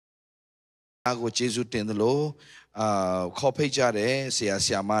Ago Jesu Tendalo, copy jare, say a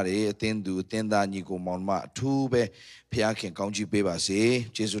siamare, tendu, tenda, nigo monma, tube, piakin, conji beba, say,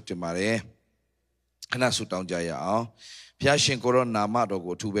 Jesu Timare, and I suit down Jaya. Piashin Koron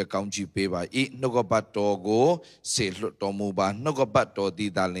Namadogo, tube, conji beba, eat no bat dogo, say, look, Tomuba, no bat or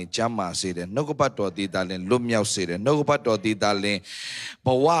di darling, Jama, say, no bat or di darling, Lumia, say, no bat or di darling.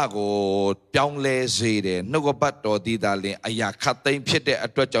 Bawago, Pyongle Zede, Nogobato di Dali, Ayakata in Pete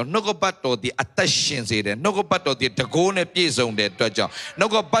at Dodger, Nogobato di Attashin Zede, Nogobato di Dagone Pizon de Dodger,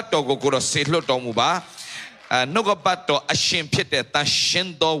 Nogobato go Silo Tomuba, Nogobato Ashim Pete,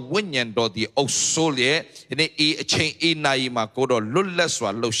 Tashindo Winyando di Osolie, in a chain in Naima Kodo,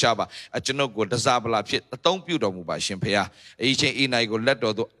 Lulaswa, Loshaba, at Genogo, the Zabala Pit, a Tom Pudomuba Shimpea, a chain in I go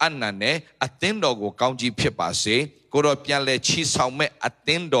letter to Anane, a Tendogo County Pipase. Koro pianle chi saume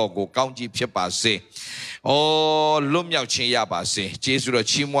atendo go kaunji phepa se o lumyauk chin ya ba se Jesu ro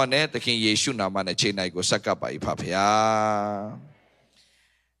chi mwa ne takin Yesu nama ne chain nai go sakka ba pha phaya.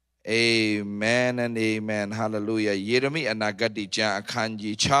 Amen and amen. Hallelujah. Yeremi anagati chan akhan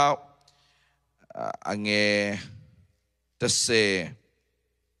ji 6 angel 10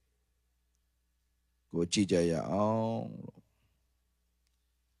ကိုကြည့်ကြရအောင်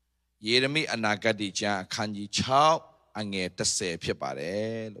Yeremi anagati chan akhan ji 6 angel 10ဖြစ်ပါတ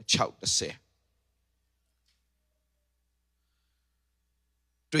ယ်လို့ 6 10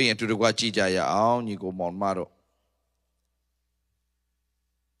 တွေ့ရင်တူတကွာကြည့်ကြရအောင်ညီကိုမောင်မတို့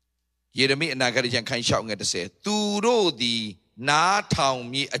Yeremi anagati chan akhan 6 angel 10 သူတို့သည်နားထောင်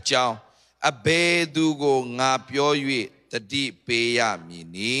မိအကြောင်းအဘယ်သူကိုငါပြော၍တတိပေးရမည်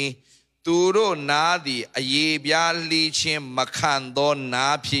နီသူတို့နားသည်အယေပြားလှီးခြင်းမခံသော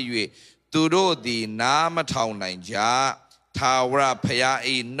နားဖြစ်၍သူတို့သည်နားမထောင်နိုင်ကြထာဝရဘုရား၏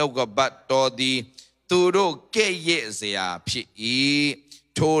နှုတ်ကပတ်တော်သည်သူတို့ကဲ့ရဲ့စရာဖြစ်၏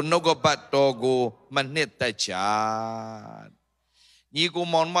ထိုနှုတ်ကပတ်တော်ကိုမနှစ်သက်ကြညီကို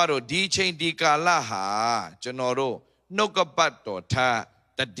မောင်မတို့ဒီချိန်ဒီကာလဟာကျွန်တော်တို့နှုတ်ကပတ်တော်ထ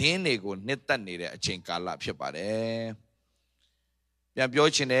တည်င်းတွေကိုနှစ်သက်နေတဲ့အချိန်ကာလဖြစ်ပါတယ်ပြန်ပြော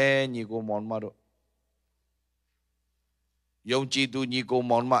ချင်တယ်ညီကိုမောင်မတို့ယုံကြည်သူညီကို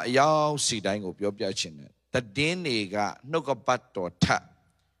မောင်မအယောက်စီတိုင်းကိုပြောပြချင်တယ်တည်င်းတွေကနှုတ်ကပတ်တော်ထ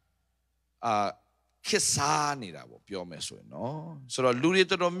ခစ်စားနေတာပေါ့ပြောမယ်ဆိုရင်နော်ဆိုတော့လူတွေ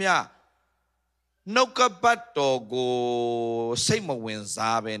တော်တော်များနှုတ်ကပတ်တော်ကိုစိတ်မဝင်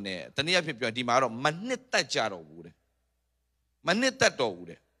စားဘဲနဲ့တနည်းအားဖြင့်ပြောဒီမှာတော့မနှစ်သက်ကြတော့ဘူးတဲ့မနှစ်သက်တော့ဘူး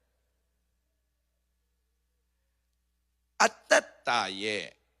တဲ့အတ္တတာရဲ့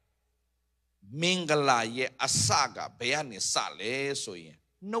မင်္ဂလာရဲ့အစကဘယ်ကနေစလဲဆိုရင်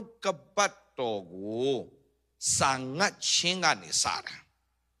နှုတ်ကပတ်တော်ကိုစာငတ်ခြင်းကနေစတာ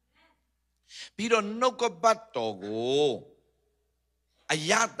ပြီးတော့နှုတ်ကပတ်တော်ကိုအ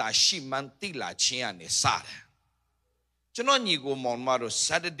ယတာရှိမှန်တိလာခြင်းကနေစတာကျွန်တော်ညီကိုမောင်မတို့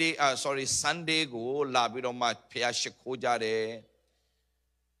Sunday ကိုလာပြီးတော့မှဖျားရှိခိုးကြတယ်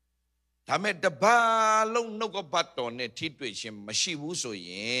ဒါမဲ့တပတ်လုံးနှုတ်ကပတ်တော်နဲ့ထိတွေ့ခြင်းမရှိဘူးဆိုရ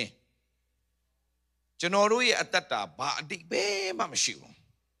င်ကျွန်တော်တို့ရဲ့အတ္တတာဘာအတိပဲမှမရှိဘူး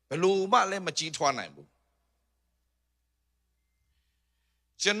ဘလို့မှလည်းမကြီးထွားနိုင်ဘူး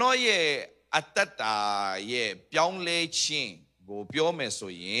ကျွန်တော်ရဲ့အတ္တတာရဲ့ပြောင်းလဲခြင်းကိုပြောမယ်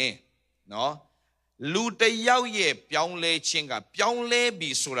ဆိုရင်နော်လူတယောက်ရဲ့ပြောင်းလဲခြင်းကပြောင်းလဲပြီ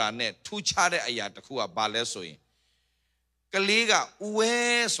ဆိုတာနဲ့ထူးခြားတဲ့အရာတစ်ခုကဘာလဲဆိုရင်ကလေးကဥဝဲ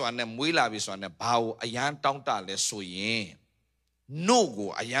ဆိုတာနဲ့မွေးလာပြီဆိုတာနဲ့ဘာကိုအယမ်းတောင်းတလဲဆိုရင်နို့ကို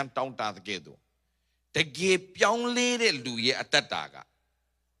အယမ်းတောင်းတတဲ့ကဲ့သို့တကယ်ပြောင်းလဲတဲ့လူရဲ့အတ္တတာက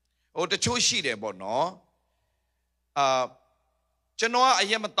တချို့ရှိတယ်ပေါ့နော်ကျွန်တော်ကအ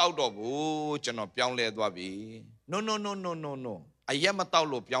ရက်မတောက်တော့ဘူးကျွန်တော်ပြောင်းလဲသွားပြီ no အရက်မတောက်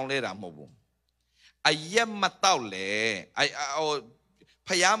လို့ပြောင်းလဲတာမဟုတ်ဘူးအရက်မတောက်လေဖ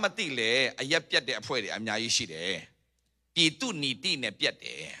ယားမသိလေအရက်ပြတ်တဲ့အဖွဲ့တွေအများကြီးရှိတယ်ပြည်သူနီတိနဲ့ပြတ်တ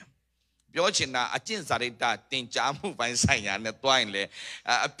ယ်ပြောချင်တာအကျင့်စာရိတ္တတင်ကြားမှုပိုင်းဆိုင်ရာနဲ့တွိုင်းလေ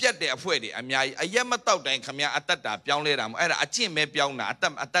အပြတ်တဲ့အဖွဲ့တွေအများကြီးအရက်မတောက်တိုင်းခမအတ္တတာပြောင်းလဲတာမဟုတ်အဲ့ဒါအကျင့်ပဲပြောင်းတာအတ္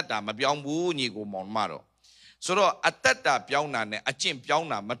တတာမပြောင်းဘူးညီကိုမောင်မတော့ဆိုတော့အတ္တတာပြောင်းတာနဲ့အကျင့်ပြောင်း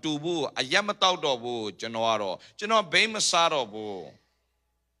တာမတူဘူးအရက်မတောက်တော့ဘူးကျွန်တော်ဘိမ်းမစားတော့ဘူး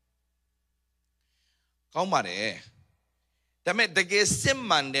ကောင်းပါတယ်ဒါပေမဲ့တကယ်စစ်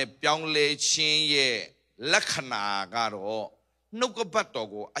မှန်တဲ့ပြောင်းလဲခြင်းရဲ့လက္ခဏာကတော့နှုတ်ကပတ်တော်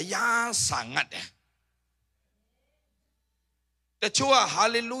ကိုအယားစာငတ်တယ်တချို့ကဟာ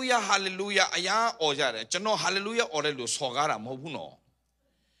လေလုယာဟာလေလုယာအယားအော်ကြတယ်ကျွန်တော်ဟာလေလုယာအော်တယ်လို့ဆော်ကားတာမဟုတ်ဘူးနော်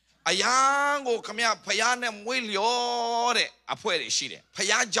အယားကိုခမရဖယားနဲ့မွေးလျော်တဲ့အဖွဲတွေရှိတယ်ဖ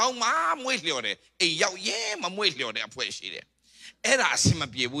ယားเจ้าမှာမွေးလျော်တယ်အိမ်ရောက်ရဲမမွေးလျော်တဲ့အဖွဲရှိတယ် era sima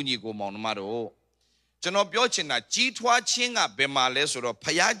piebuni go monmaro. Jono Biochina, G2 Chinga Bemales or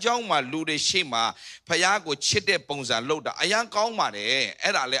Payajoma Lude Shima, Payago Chite Ponza Loda, Ayan Kaumare,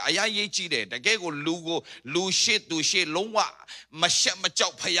 Erale, Ayan Yechide, the Gego Lugo, Lu shit, do shit, Longwa, Masha Macho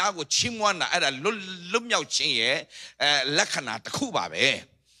Payago Chimwana, Era Lumio Chin, Lakana, the Kubabe.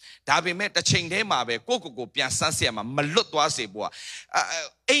 Dabi met the chain de mabe, Coco Pian Sansema, Malutwa Seboa,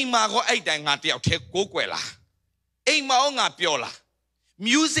 Emago Aidangati, take Coquela, Emaonga Piola.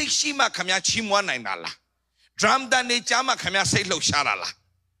 Music shima kamya chimwa na inala. Drum da ne chama kamya say lo sharala.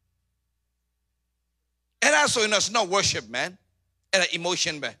 Era so it's not worship, man. Era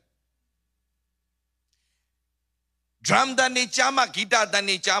emotion, man. Drum da ne chama, guitar da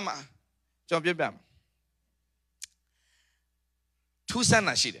ne chama. Jump your bam. Two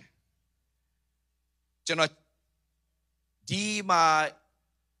sana shide. Jono di ma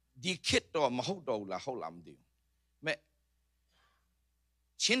di kit or mahodo la holam di. Me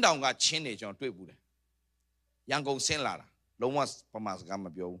Chin down got chinage on two Buddha. Yango Saint Lara. No one's Pamas Gamma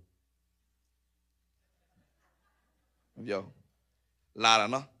Bio. Lara,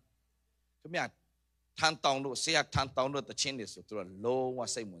 no? Come here. Tantown, say a tantown the chin is to a low one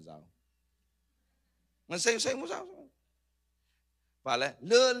same was out. When same was out. Vale,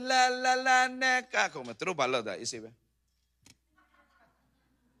 la neca come through balada, is it?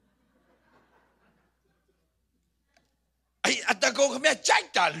 At the go come here,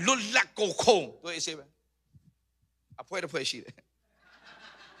 Jaita, Lulaco Kong. Do you see? A poet of she.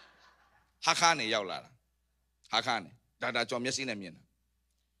 Hakane Yaula. Hakane. Dada John Yasin Mina.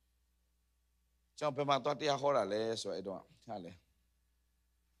 John Pematotia Horale, so I don't tell it.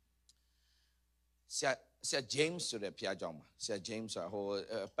 Sir James to the Piajoma. Sir James, a whole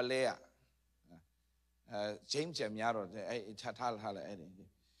Palea. James Yaro, Tatal Hala.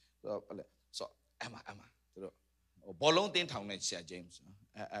 So Emma. Bolong tin thong này Sir James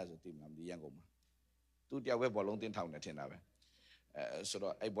as a team the young woman. Tu dia we bolong tin thong này thế nào vậy? So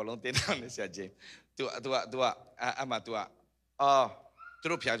đó ai bolong tin thong này Sir James. Tu ama tu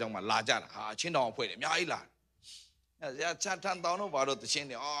tu phía trong mà la ra ha chiến đấu phải nhá ấy là. Ya chat than tao nó vào được chiến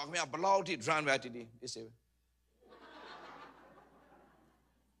này. Mẹ bao thì run về thì đi. Is it?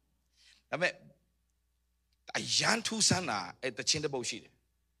 Ame ai yan thu sana ai ta chiến đấu bao nhiêu?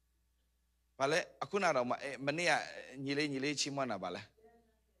 Vale, aku nak tahu mana ya nyile cimana bala.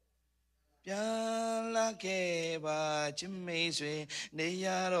 Piala ke ba cimai sui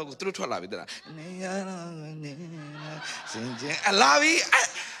neyaro terus thua lah betul. Neyaro neyaro senje alawi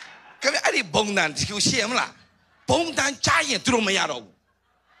kami ada bongdan siapa siapa lah bongdan cahaya terus meyaro.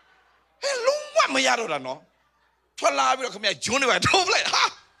 Lungwa meyaro lah no. Thua lah betul kami jono betul thop lagi ha.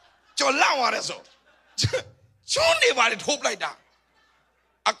 Jolang ada so. Jono betul thop lagi dah.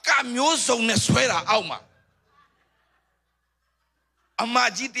 Aka music ne swera auma.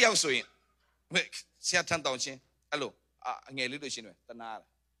 Amaji tiaw so yin. Sia tan taw chin. Hello. Ngel li lo shin we. Tana.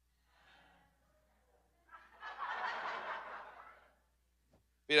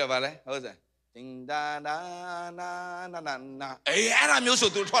 Pi da ba le?ဟုတ်စား. Ding da na na na na na. Ấyအဲ့ဒါမျိုးဆို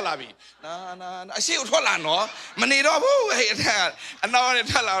သူထွက်လာပြီ။နာအရှိကိုထွက်လာနော်။မနေတော့ဘူးဟဲ့အနောက်နဲ့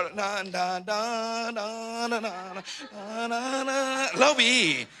ထွက်လာနာလောက်ပြီ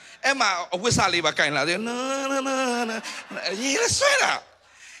။အဲ့မှာအဝိစာလေးပါကင်လာတယ်။နာရေးရဆွဲတာ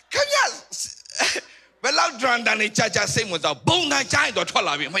။ခင်ဗျဘယ်လောက်ဒရန်တန်နေကြာစိတ်ဝင်စားဘုံတန်ကြားရင်တော့ထွက်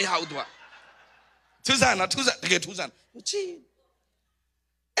လာပြီမရဘူးသူက။ထူးဆန်းတကယ်ထူးဆန်း။ချီ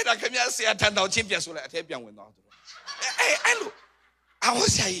အဲ့ဒါခင်ဗျဆရာထန်တော်ချင်းပြန်ဆိုလိုက်အထဲပြန်ဝင်သွားသူအဲ့လိုအဝ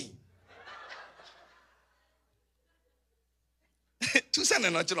ဆရာကြီးသူစနေ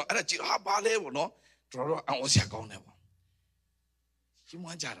တော့ကျွန်တော်အဲ့ဒါကြည့်ဟာပါလဲပေါ့နော်တော်တော်အဝဆရာကောင်းတယ်ပေါ့ရှင်းမ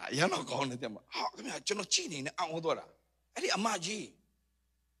ကြတာအရင်တော့ကောင်းတယ်တဲ့မှာဟာခင်ဗျကျွန်တော်ကြည့်နေနေအဝသွားတာအဲ့ဒီအမကြီး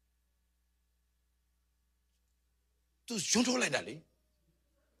သူဂျွန်းထိုးလိုက်တာလေ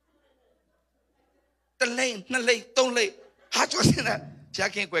တလိမ့်နှစ်လိမ့်သုံးလိမ့်ဟာကျော်စင်တာ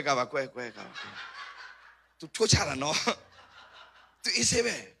ဖျားခင်းကွဲကပါကွဲကပါသူထိုးချတာနော်သူအေးဆေး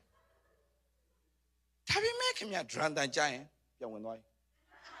ပဲဒါပေမဲ့ခင်ဗျဒရန်တန်ကြရင်ပြန်ဝင်သွားပြီ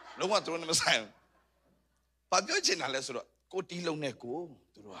လုံးဝသူတို့နဲ့မဆိုင်ဘူးဘာပြောချင်တာလဲဆိုတော့ကိုတီးလုံးနဲ့ကို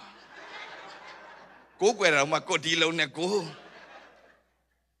သူတို့ဟာကိုကွယ်တော်မှာကိုတီးလုံးနဲ့ကို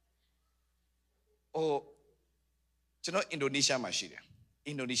ကျွန်တော်အင်ဒိုနီးရှားမှာရှိတယ်အ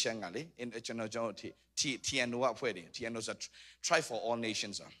င်ဒိုနီးရှားကလေကျွန်တော်TNO အဖွဲ့တယ် TNO ဆို Try for All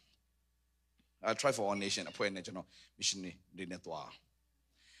Nations Try for All Nation အဖွဲ့နဲ့ကျွန်တော် mission တွေနဲ့သွား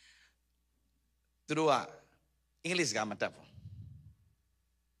သူတို့ကအင်္ဂလိပ်စကားမတတ်ဘူး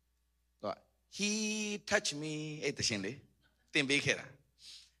he touch me အဲ့တရှင်လေသင်ပေးခဲ့တာ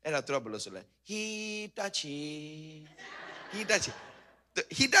အဲ့ဒါသူတို့ဘယ်လိုဆိုလဲ he touch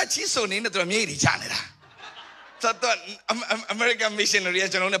Hitachi so name the Miri Janera. So American missionary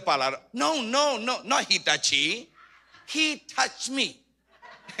no, not Hitachi. He touched me.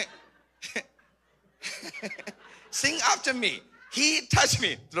 Sing after me. He touched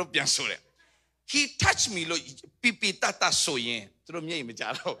me. He touched me. Pipi tata soyen.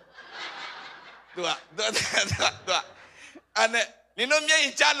 And you know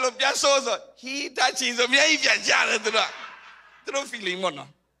me, Charlo Piasoso. He touches me. Through feeling mono.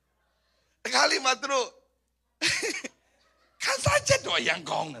 The Kalimatro. Kansajet or young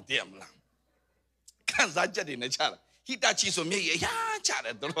gong at the Amla. Kansajet in a child. He touches me. Yeah,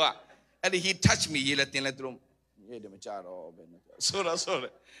 child. And he touched me. He let in the room. So,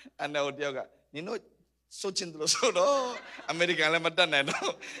 and now, Dioga, you know, so chinto so, American Lamatana,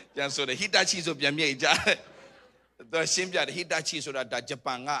 no, just so the Hitachi of Yamia, the same Hitachi so that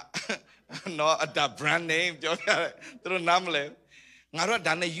Japan, no, that brand name, through Namle. Ngaro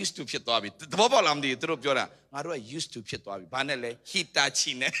dana used to fit to the bobble am the through Jora. Ngaro used to fit to Banele,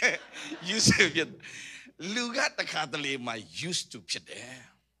 Hitachi, used to fit. Look at the Catholic, my used to fit there.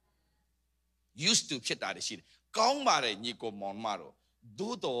 Used to fit out the shit. Kong mare Nico Monmaro.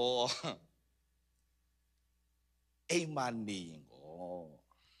 Dudo a man being.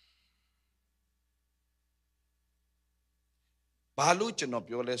 Baluch no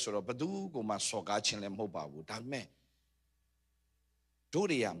pioles or Badu go masogachin and mobabu. Dame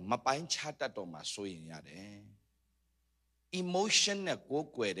Doria Mapain chata to masoin yade. Emotion a go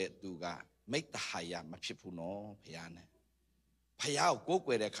quered duga. Make the higher machipuno piane. Payao go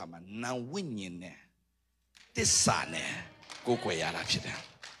quered come now winning. This son, go quayara pida.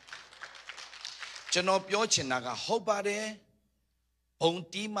 Janop Yochinaga hobare,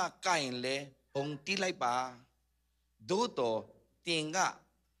 Pontima kainle, Ponti like ba, Dodo, Tinga,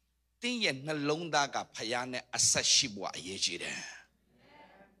 Tingen Nalondaga Payane Asashibwa Yejide.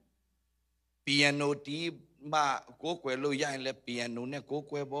 Piano di ma go quello yan piano ne go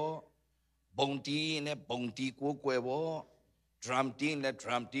quebo, Bonti ne Bonti go quebo, Drum tin le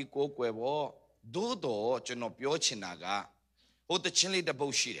drum ti go quebo. Dodo, Janopio Chinaga, oh, the chili the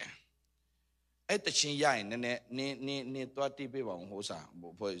bullshit. At the chin yain, ne 30 people on Hosa,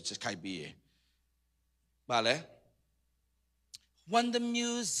 just can't be. Bale. When the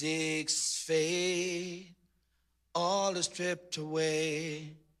music's fade, all is stripped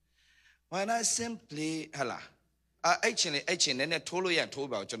away. When I simply, hala. Actually, and I told you and told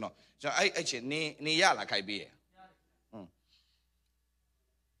about you know. So I actually, ni yala kai be.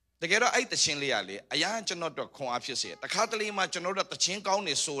 The ghetto ate the chin liali, a young genot con affice. The Catholic machinot the chin gown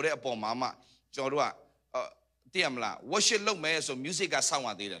is so rare upon mamma, Jorua, Diamla, what should look me so music as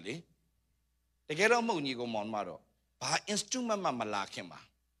someone dearly? The ghetto moni go monmaro, by instrument mamma lakima.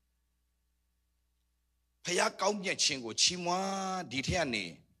 Paya kaumia chingo, chimwa,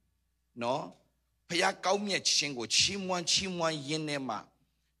 ditiani. No? Paya kaumia chingo, chimwan yenema.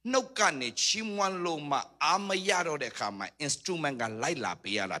 No cane, chimwan loma, amayaro de kama, instrument ga laila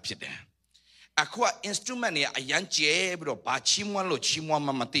pia la pide. Aqua instrument a yanche, bro, ba chimwan lo chimwan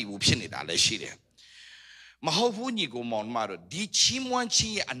mamati, upinida le shide. Mahovuni go monmaro, di chimwan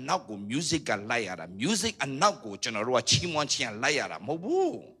chi and now go music a liara, music and now go general chimwan chi and liara,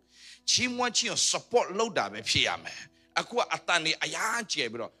 mobu. Chimwan chi support loader be piame. Aqua atani ayanche,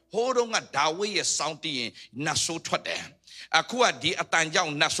 bro, hold on a dawe sounding naso twade. Akua di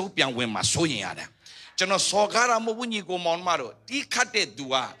atanjang naso piang wen masoyada. Jano sogara mobuni go monmaro. Di kate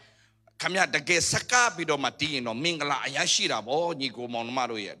dua. Kamya dage saka bido matino mingala ayashira bo ni go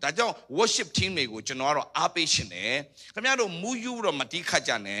monmaro ye. Dajo worship team me go janoro apeshine. Kamya do muyu ro mati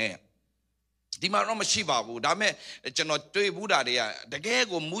kajane. Dimaro mashibabu. Dame jano tue buda dea. Dage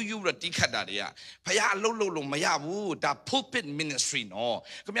go muyu ro tikada dea. Paya lolo mayabu. Da pulpit ministry no.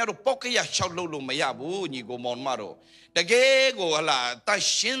 Kamya do pokeya shao lolo mayabu ni go monmaro. The gay go la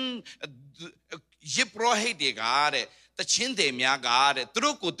tashin yipro hate gare, the chin de miagare,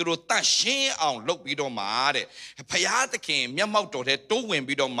 truco through tashin on look bido mare, Payata came, Yamato, two win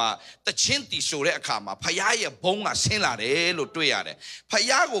bidoma, the chinti sore kama, Payaya bonga senare, lo tuare,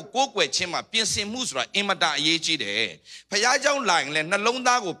 Payago coque chima, piensin musra, imada yechi de, Payaja line,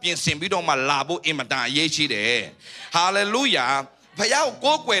 Nalonda go piensin bidoma labo imada yechi de. Hallelujah. Payao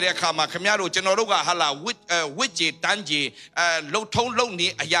go where Kama Camaro Genoroga Hala Witchy Danji Loton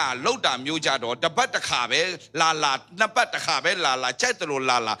Loni Aya Loda Mujado the Batakabe Lala Nabatakabe Lala Chetro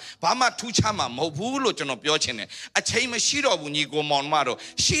Lala Pama Tuchama Mobulo Genopiocene a chama shiro when you go Monmaro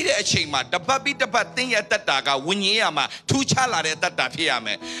she a chama the baby the bating at the daga Winyama Tuchala at that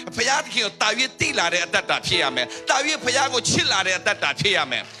Piame Payaki Tavitila at that Piame Tavi Payago Chilla at that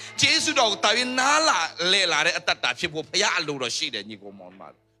Piame Jesus dog Tavinala Lela at that people Payalo she and you go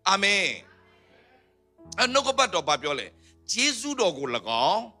Monmaro Amen and no go back to Babiole Jesus dog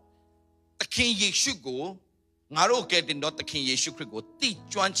Lago the king ye should go Naro getting not the king ye should go teach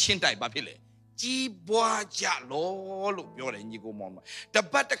Juan Chintai Babile Ji boa jalo look your and you go Monma the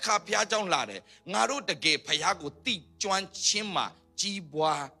Bataka Piajon Lade Naro the gay Payago teach Juan Chima Ji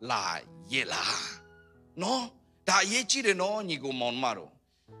boa la yela no da ye chide no you go Monmaro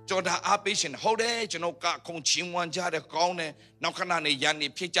Joda Abish Hode, Janoka, Conchimwan Jada Gone, Nokana Yani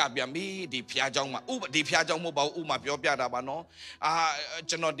Pija Biami, the Piajoma, the Piajomo, Uma Biobiadabano,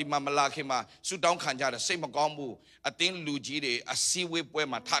 Jano di Mamalakima, Sudan Kanjada, same Gombu, a thin Lugide, a sea whip where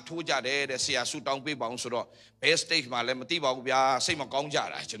my tattoo jade, the sea Sudan Biba, so best take my lematiba, same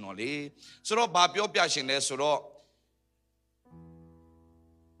Gonjara, generally. So Babio Biashin, so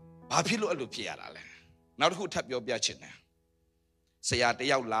Babilo Lupiara. Not who tap your biachin. Saya te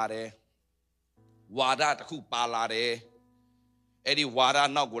yau lare wada ta ku pa lare edi wada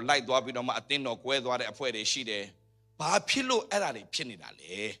now go light dwa bi do ma atin no kwe dwa de apwe de shi de ba phit lo ai da de phit ni da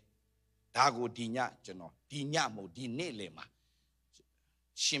le da ko di nya jono di nya mo di ne le ma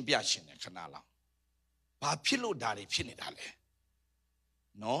shin pya chin ne khana la ba phit lo da de phit ni da le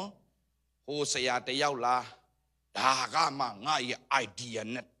no ho saya te yau la da ga ma nga ye idea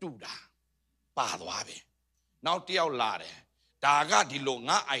ne tu da pa dwa be now te yau la de Daga di lo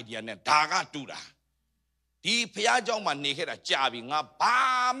nga idea ne daga tuda. Di Piajo man naked a jabbing up,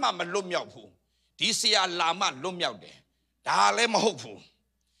 Bama Malumyapu. Di say a lama lumya de. Dalem hopeful.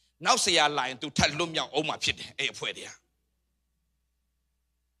 Now say a line to tell Lumya Oma Pit, a puedia.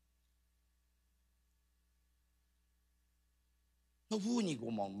 No woony go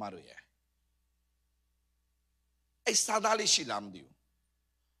mon Maria. A sadali shilam you.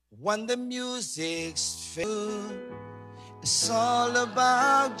 When the music's filled. It's all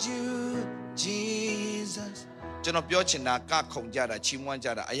about you, Jesus. General Biochina, Kakong Jada, Chimwan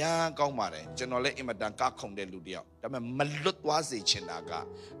Jada, Ayan Gomare, General Imadan Kakong de Ludia, Dama Malut was a Chinaga,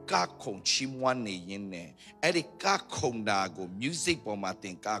 Kakong Chimwan Yine, Eddie Kakong Nago, music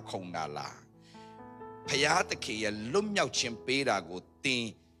bomatin Kakong Nala. Payatake, Lumya Chimperago,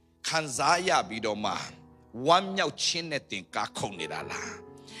 Tin, Kanzaya Bidoma, one Yao Chinetin Kakong Nidala.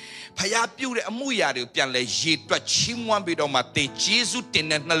 Paya pure amuya de pian le jitwa chimwan bidoma te Jesus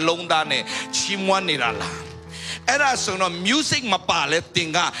tenet na longdane chimwan nirala. Era sono music mapale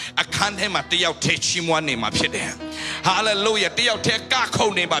tinga akante ma te yaw te chimwan ne ma phit de. Hallelujah te yaw te ka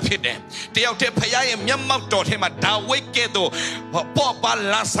khou ne ma phit de. Te yaw te phaya ye myammak tor the ma Dawid ke do po pa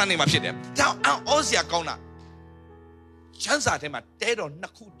lan san ne ma phit de. Taw an osia kaung na. Chansa the ma te do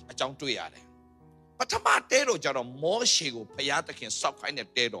nakhu a chaung twei ya de. Patama tero jaro Moshe go payata kin sok kaine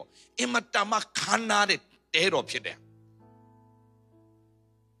tero imatama khana de tero phit de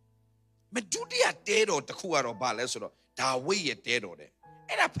me dudiya tero takhu aro ba le so do Dawid ye tero de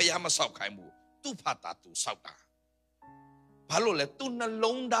era phaya ma sok khai mu tu phata tu sok ta ba lo le tu na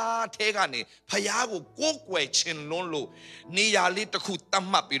long da the ga ne phaya ko ko kwel chin lon lo neya li takhu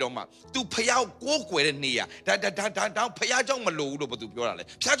tamat pi do ma tu phaya ko ko kwel de neya da phaya jaung ma lo lo ba tu pyo da le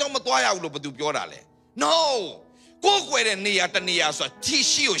phaya jaung ma twa ya lo ba tu pyo da le No, go where the near the near so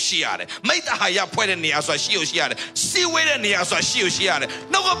tissue shear. Make the higher point in near so she shear. See where the near so she shear.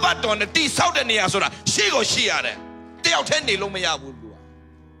 No but on the tea southern near so she go shear. They are 10 Lumia would do.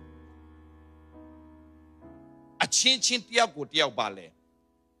 A chin tia go dear ballet.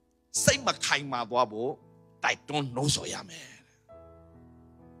 Say Makaima Wabo, I don't know so yame.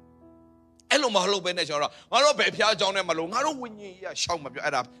 Hello, Mahalo Benejora. I don't pay Pia John and Malone. I don't win ye a show my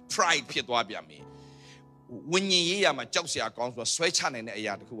pride Pietwabia me. When ye am a Josia comes was switching in a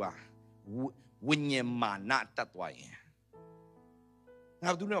yard who are when ye man not that way.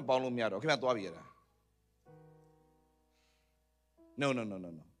 Now do not follow me out. Come out of here. No.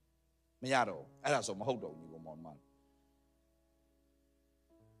 Miado, I have some hold on you one man.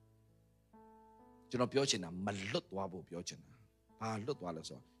 General Biochina, Malut Wabo Biochina. Ah, look,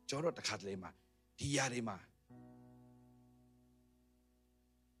 Wallace. Joro the Catlema, Diarima.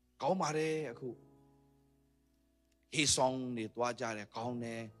 Comare, his song, the Tuajare,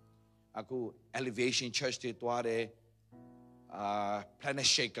 Kone, Aku Elevation Church, the Tuare, Planet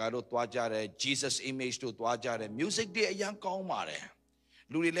Shaker တို့တွားကြတယ် Jesus Image တို့တွားကြတယ် music တွေအရင်ကောင်းပါတယ်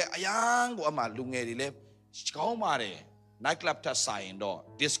လူတွေလည်းအရင်ကိုအမှလူငယ်တွေလည်းကောင်းပါတယ် night club ထက်ဆိုင်တော့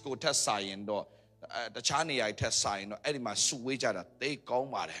disco ထက်ဆိုင်တော့တခြားနေရာထက်ဆိုင်တော့အဲ့ဒီမှာစုဝေးကြတာသိကောင်း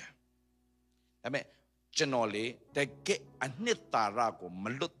ပါတယ်ဒါပေမဲ့ကျွန်တော်လေတကယ်အနှစ်သာရကိုမ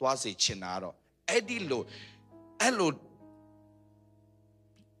လွတ်သွားစေချင်တာတော့အဲ့လို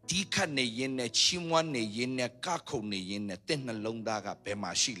ဒီခတ်နေရင်နဲ့ချီးမွမ်းနေရင်နဲ့ကခုန်နေရင်နဲ့တင့်နှလုံးသားကဘယ်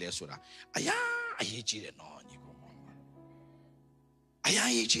မှာရှိလဲဆိုတာအရေးကြီးတယ်နော်ညီကောင်အ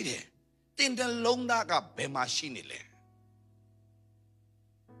ရေးကြီးတယ်တင့်နှလုံးသားကဘယ်မှာရှိနေလဲ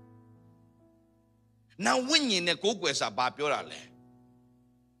နာဝိညာဉ်နဲ့ကိုယ်ွယ်စာဘာပြောတာလဲ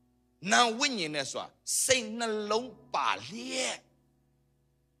နာဝိညာဉ်နဲ့ဆိုတာစိတ်နှလုံးပါလျက်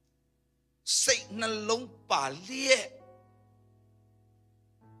စိတ်နှလုံးပါလျက်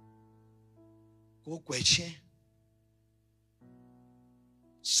ကိုယ်ွယ်ခြင်း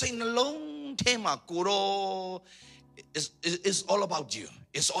စိတ်နှလုံးထဲမှာကိုရော is all about you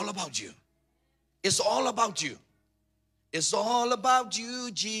it's all about you it's all about you it's all about you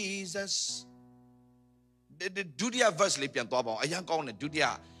Jesus ဒုတိယ verse လေးပြန်သွားပါအောင်အရင်ကောင်းတယ်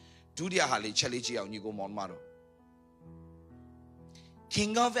ဒုတိယဟာလေးချက်လေးကြည့်အောင်ညီကိုမောင်မတော်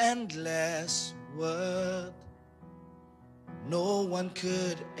King of endless worth no one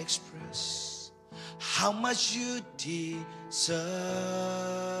could express how much you deserve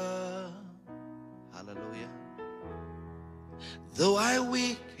hallelujah though I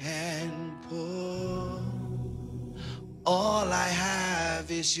weak and poor all I have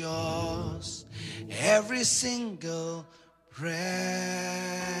is yours every single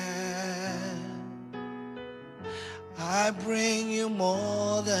prayer I bring you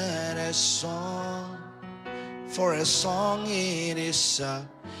more than a song for a song it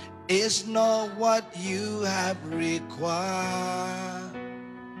is not what you have required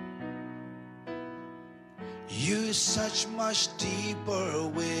you such much deeper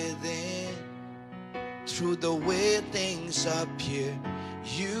within through the way things appear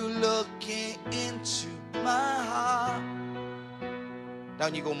you looking into my heart တော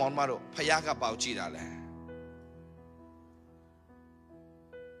င်ကြီးကိုမောင်မတို့ဖယားကပေါကြည့်တာလဲ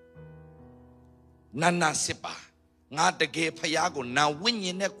နာစစ်ပါငါတကယ်ဖယားကိုနာဝိညာ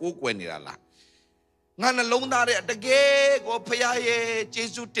ဉ်နဲ့ကိုးကွယ်နေတာလားငါနှလုံးသားရဲ့တကယ်ကိုဖယားရဲ့ယေ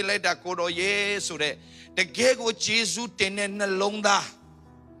ရှုတင်လိုက်တာကိုတော်ရဲ့ဆိုတဲ့တကယ်ကိုယေရှုတင်တဲ့နှလုံးသား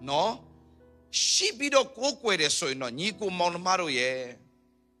နော်ရှိပြီးတော့ကိုးကွယ်တယ်ဆိုရင်တော့ညီကိုမောင်နှမတို့ရဲ့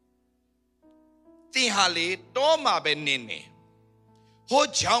သင်ဟာလေတောမှာပဲနေနေဟို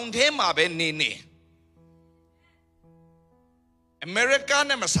ချောင်းထဲမှာပဲနေနေအမေရိကန်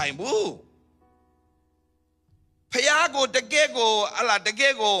နဲ့မဆိုင်ဘူးဖယားကိုတကယ်ကိုတက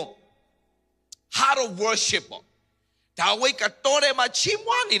ယ်ကို how to worship ဒါဝိတ်ကတော်ထဲမှာချီး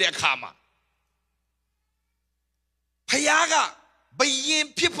မွမ်းနေတဲ့အခါမှာဖယားကဘယင်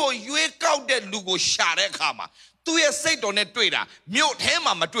ဖြစ်ဖို့ရွေးကောက်တဲ့လူကိုရှာတဲ့အခါမှာသူ့ရဲ့စိတ်တော်နဲ့တွေ့တာမြို့ထဲ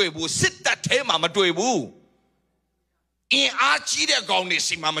မှာမတွေ့ဘူးစစ်တပ်ထဲမှာမတွေ့ဘူးအင်အားကြီးတဲ့ကောင်တွေ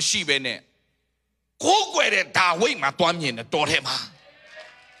စီမှာမရှိဘဲနဲ့ကိုးကွယ်တဲ့ဒါဝိတ်မှာတွားမြင်တဲ့တော်ထဲမှာ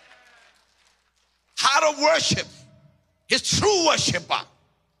how to worship his true worshiper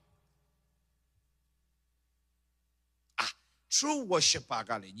true worshiper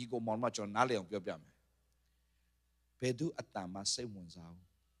ကလေညီကိုမောင်မကျွန်တော်နားလည်အောင်ပြောပြမယ်ဘယ်သူအတန်မှစိတ်ဝင်စားဘူး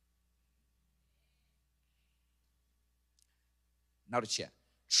နောက်တစ်ချက်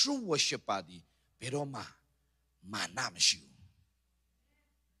true worshiper ဒီဘယ်တော့မှမာနမရှိဘူး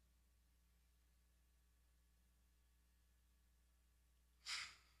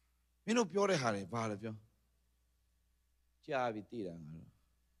မင်းတို့ပြောတဲ့ဟာတွေဘာလဲပြောကြားပြီးတည်တာငါတို့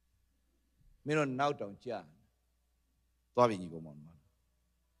မင်းတို့နောက်တောင်ကြားသွားပြီညီကောင်မောင်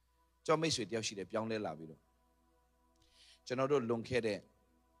ကျော်မိတ်ဆွေတယောက်ရှိတယ်ပြောင်းလဲလာပြီးတော့ကျွန်တော်တို့လွန်ခဲ့တဲ့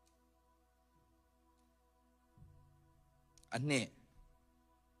အနှစ်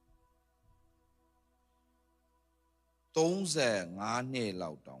35နှစ်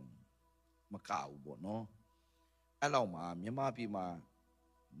လောက်တောင်မကဘူးပေါ့နော်အဲ့လောက်မှာမြန်မာပြည်မှာ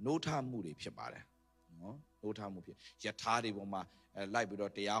နိုးထမှုတွေဖြစ်ပါတယ်နော်နိုးထမှုဖြစ်ယထာတွေပေါ်မှာလိုက်ပြီး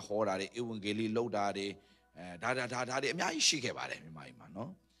တော့တရားဟောတာတွေဧဝံဂေလိလုပ်တာတွေဒါတွေအများကြီးရှိခဲ့ပါတယ်မြန်မာပြည်မှာ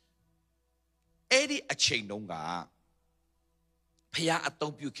နော်အဲ့ဒီအချိန်တုန်းကဖျားအ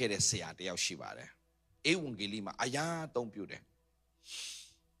သုံးပြုခဲ့တဲ့ဆရာတယောက်ရှိပါတယ်ဧဝံဂေလိမှာအရာအသုံးပြုတယ်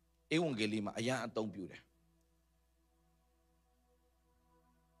ဧဝံဂေလိမှာအရာအသုံးပြုတယ်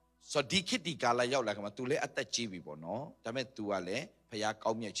ဆိုဒီခေတ်ဒီကာလရောက်လာခါမှာ तू လည်းအသက်ကြီးပြီပေါ့နော်ဒါပေမဲ့ तू ကလည်းဖျား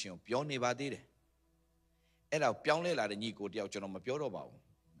ကောင်းမြတ်ခြင်းကိုပြောနေပါသေးတယ်အဲ့ဒါပြောင်းလဲလာတဲ့ညီကိုတယောက်ကျွန်တော်မပြောတော့ပါဘူး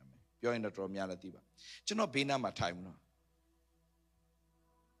ပြောရင်တော့တော်များလည်းသိပါကျွန်တော်ဘေးနားမှာထိုင်ဘူးနော်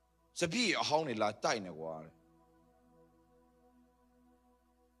စပည့်အဟောင်းတွေလာတိုက်နေကွာ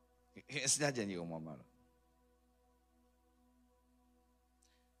အစနာကြင်ကြီးအောင်မလို့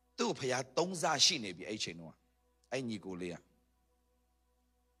သူ့ဖျား3စားရှိနေပြီအဲ့ချိန်တော့အဲ့ညီကိုလေးက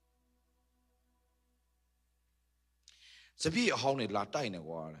စပည့်အဟောင်းတွေလာတိုက်နေ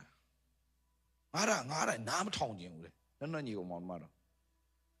ကွာငါးနားမထောင်ခြင်းဘူးလေနော်ညီကိုမောင်မတော့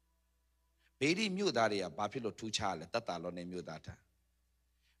ဘေးဒီမြို့သားတွေကဘာဖြစ်လို့ထူးခြားလဲတတ်တာလောနေမြို့သားထား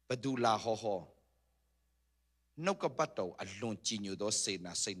ဘဒူလာဟောနှုတ်ကပတ်တော်အလွန်ကြည်ညိုသောစိတ်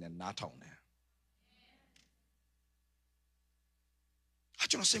နဲ့နားထောင်တယ်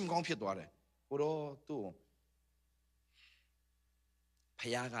ကျွန်တော်စိတ်မကောင်းဖြစ်သွားတယ်ဟိုတော့သူ့ဖ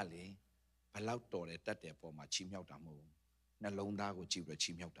ယားကလေဘလောက်တော်တယ်တတ်တယ်ပေါ်မှာချီးမြှောက်တာမဟုတ်ဘူးနှလုံးသားကိုကြည့်ပြီး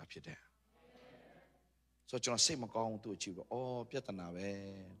ချီးမြှောက်တာဖြစ်တယ်ဆိုတော့ကျွန်တော်စိတ်မကောင်းသူ့ကြည့်ပြီးအော်ပြဿနာပဲ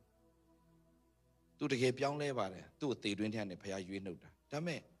သူတကယ်ပြောင်းလဲပါတယ်သူ့ကိုသေတွင်းထဲကနေဖယားရွေးနှုတ်တာဒါပေ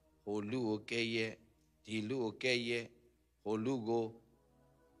မဲ့ဟိုလူကိုကဲရဲ့ဒီလူကိုကဲရဲ့ဟိုလူကို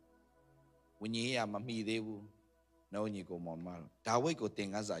ဝိညာဉ်ရမမိသေးဘူးနှုံးညီကိုမောင်မဒါဝိတ်ကိုသင်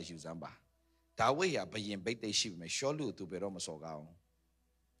ခန်းစာယူစမ်းပါဒါဝိတ်ဟာဘယင်ဘိတ်သိရှိပြီမယ်ရှောလူကိုသူဘယ်တော့မစော်ကားအောင်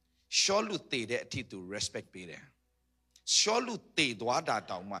ရှောလူသေတဲ့အထိသူ respect ပေးတယ်ရှောလူသေသွားတာ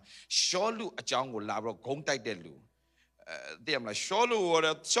တောင်မှရှောလူအကြောင်းကိုလာပြီးတော့ဂုံးတိုက်တဲ့လူသိရမလားရှော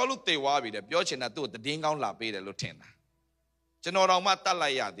လူသေသွားပြီတဲ့ပြောချင်တာသူ့ကိုတည်င်းကောင်းလာပေးတယ်လို့ထင်တာကျွန်တော်တော့မှတတ်လို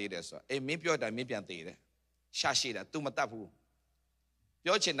က်ရသေးတယ်ဆိုတော့အေးမင်းပြောတာမင်းပြန်သေးတယ်ရှာရှိတာ तू မတတ်ဘူး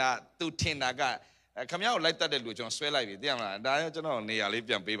ပြောချင်တာ तू ထင်တာကခမရကိုလိုက်တတ်တဲ့လူကျွန်တော်ဆွဲလိုက်ပြီသိရမလားဒါရောကျွန်တော်နေရာလေး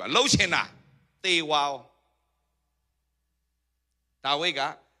ပြန်ပေးပါလှုပ်ချင်တာသေဝါဒါဝိတ်က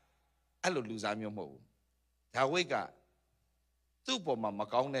အဲ့လိုလူစားမျိုးမဟုတ်ဘူးဒါဝိတ်ကသူ့ပေါ်မှာမ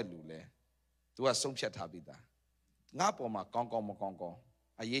ကောင်းတဲ့လူလဲ तू ကဆုံးဖြတ်ထားပြီးသားငါပေါ်မှာကောင်းကောင်းမကောင်းကောင်း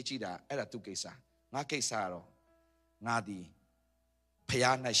အရေးကြီးတာအဲ့ဒါသူ့ကိစ္စငါကိစ္စကတော့ငါဒီ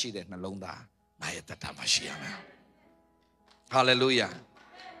ဖျား၌ရှိတဲ့နှလုံးသားငါရဲ့တတ်တာမရှိရမယ်ဟာလေလုယာ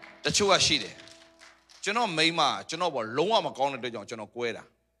တချို့ကရှိတယ်ကျွန်တော်မိန်းမကျွန်တော်ဘောလုံးဝမကောင်းတဲ့အတွက်ကြောင့်ကျွန်တော်ကွဲတာ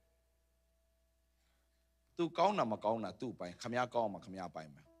သူကောင်းတာမကောင်းတာသူ့အပိုင်းခမည်းကောင်းမှာခမည်းအပို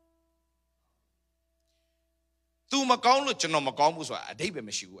င်းပဲသူမကောင်းလို့ကျွန်တော်မကောင်းဘူးဆိုတာအဓိပ္ပာယ်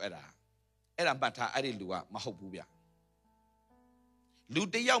မရှိဘူးအဲ့ဒါမှတ်ထားအဲ့ဒီလူကမဟုတ်ဘူးဗျလူ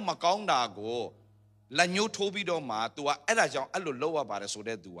တယောက်မကောင်းတာကိုလက်ညှိုးထိုးပြီးတော့မှ तू ကအဲ့ဒါကြောင့်အဲ့လိုလုပ်ရပါတယ်ဆို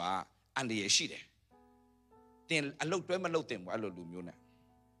တဲ့ तू ကအန္တရာယ်ရှိတယ်တင်အလုပ်တွဲမလုပ်တင်ဘူးအဲ့လိုလူမျိုးနဲ့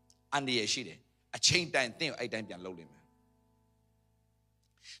အန္တရာယ်ရှိတယ်အချိန်တိုင်တင်ကိုအဲ့တိုင်းပြန်လုပ်လိမ့်မယ်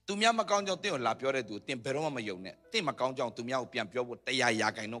သူများမကောင်းကြောင့်တင်ကိုလာပြောတဲ့ तू တင်ဘယ်တော့မှမယုံနဲ့တင်မကောင်းကြောင့်သူများကိုပြန်ပြောဖို့100%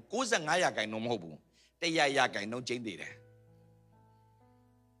 95% မဟုတ်ဘူး100% ကျင်းသေးတယ်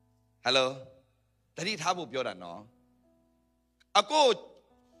ဟယ်လိုတတိထားဖို့ပြောတာနော်အကို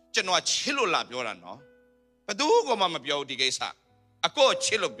ကျွန်တော်ချစ်လို့လာပြောတာနော်ဘယ်သူမှမပြောဘူးဒီကိစ္စအကိုချ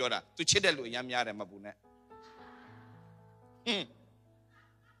စ်လို့ပြောတာသူချစ်တဲ့လူအများများတယ်မဟုတ်ဘူးနဲ့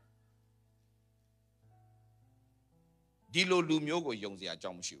ဒီလိုလူမျိုးကိုယုံစရာအကြော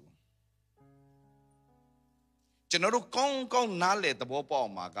င်းမရှိဘူးကျွန်တော်တို့ကောင်းနားလေသဘောပေါက်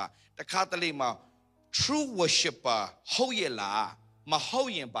မှာကတခါတလေမှာ true worshipper ဟုတ်ရဲ့လားမဟု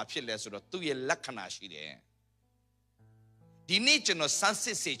တ်ရင်ဘာဖြစ်လဲဆိုတော့သူ့ရဲ့လက္ခဏာရှိတယ်ဒီနေ့ကျွန်တော်စမ်းစ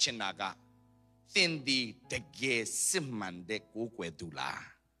စ်စေချင်တာကသင်ဒီတကယ်စစ်မှန်တဲ့ကိုယ်ွယ်သူလား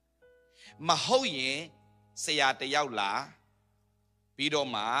မဟုတ်ရင်ဆရာတယောက်လားပြီးတော့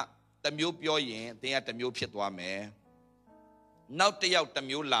မှတမျိုးပြောရင်သင်ကတမျိုးဖြစ်သွားမယ်နောက်တယောက်တ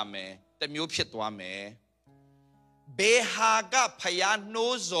မျိုးလာမယ်တမျိုးဖြစ်သွားမယ်ဘေဟာကဖယား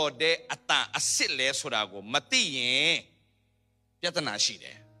နှိုးစော်တဲ့အတန်အစ်စ်လဲဆိုတာကိုမသိရင်ပြဿနာရှိတ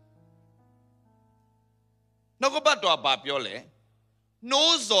ယ်နှုတ်ကပတ်တော်ဘာပြောလဲ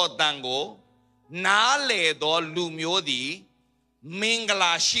နှိုးစော်တန်ကိုနားလေသောလူမျိုးသည်မင်္ဂ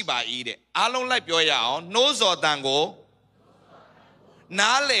လာရှိပါ၏တဲ့အားလုံးလိုက်ပြောရအောင်နှိုးစော်တန်ကို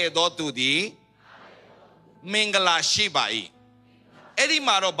နားလေသောသူသည်မင်္ဂလာရှိပါ၏အဲ့ဒီ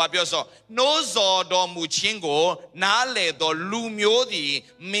မှာတော့ဘာပြောဆိုနှိုးစော်တော်မူခြင်းကိုနားလေသောလူမျိုးသည်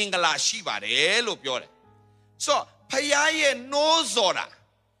မင်္ဂလာရှိပါတယ်လို့ပြောတယ်ဆိုတော့ဖယားရဲ့နှိုးစော်တာ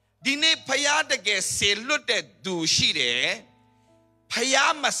ဒီနေ့ဖယားတကယ်ဆေလွတ်တဲ့သူရှိတယ်ဖ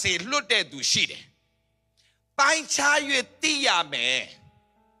ယားမဆေလွတ်တဲ့သူရှိတယ်ပိုင်းခြား၍သိရမယ်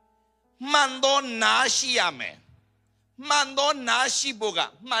မှန်သောနားရှိရမယ်မှန်သောနားရှိဖို့က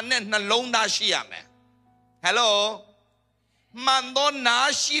မှန်တဲ့နှလုံးသားရှိရမယ်ဟယ်လိုမှန်သောနား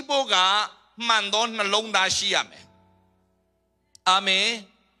ရှိဖို့ကမှန်သောနှလုံးသားရှိရမယ်အာမင်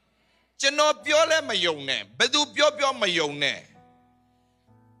ကျွန်တော်ပြောလဲမယုံနဲ့ဘယ်သူပြောမယုံနဲ့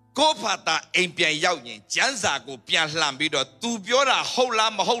ကိုဖာတာအိမ်ပြန်ရောက်ရင်ကျမ်းစာကိုပြန်လှန်ပြီးတော့ तू ပြောတာဟုတ်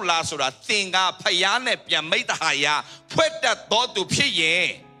လားမဟုတ်လားဆိုတာသင်ကဖယားနဲ့ပြန်မိတ္တဟာယဖွဲ့တတ်တော်သူဖြစ်ရင်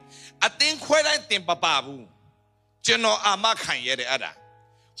I think quite I think Babu. General Amakan yet the other.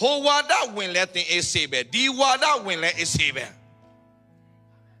 Ho wada win letting a saber. Di wada win let a saber.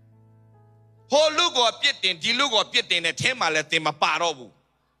 Ho logo a pitin, di logo a pitin, a tema let him a parobu.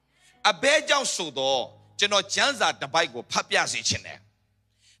 A bear jump sudo. General Janza the Bible, Papias in there.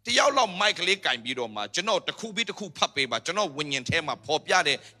 The yellow Mike Lake and Bidoma, General the Kubi the Ku Papi, but General Winyan Tema,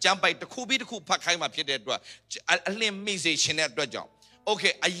 Popiade, jump by the Kubi the Ku Pakaima Piedra, a limb message in that dredge.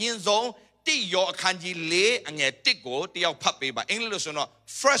 Okay, a yinzo. Ti yo kanji le anye tiko ti yao papi ba English no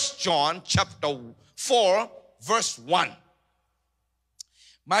 1 John chapter 4 verse 1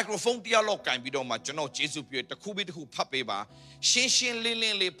 microphone ti yao lo kan bi do ma chano Jesu pye takhu bi takhu phat pe ba shin shin lin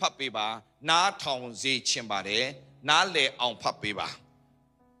lin le phat pe ba na thong se chin ba de na le aung phat pe ba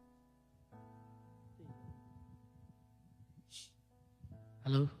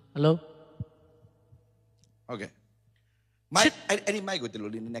hello okay Mike, any Mike with the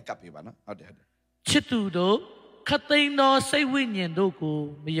Lulin in a capivana out there. Chitudo, cutting no say winning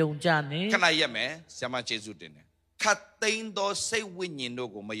dogo, Mayong Jane. Can I hear me? Sama Jesu dinner. Cutting those say winning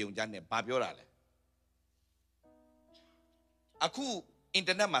dogo, Mayong Jane, Babiorale. Aku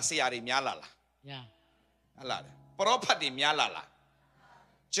internet Masiari Mialala. Yeah. Alada. Property Mialala.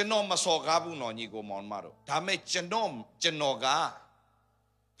 Genom Masogabu no Nigo Monmaro. Dame Genom Genoga.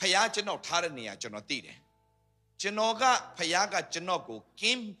 Payageno Tarania Genotide. Genoga Payaga Genogo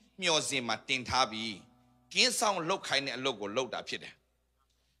Kim Miozima Tintabi Kin sound low kind and logo load up here.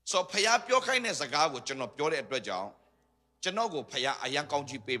 So Paya Pure kindness a guy with Geno Pure at Dredjal Genogo Paya a young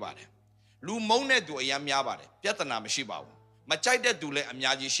country paybade Lumone do a yam yabade Piatana Shiba Machide do le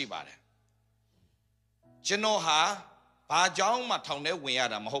Amyaji Shibade Genoha Bajao Matone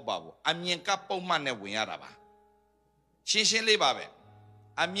Winyada Mahobabu Amienka Pomane Winyadaba Shinshin Libabe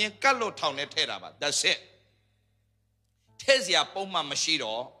Amienka Lo Town at Teraba, that's it. Tezia Poma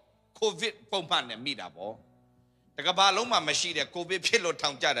Machiro, COVID Poma and Midabo. The Gabaloma Machida, COVID Pillow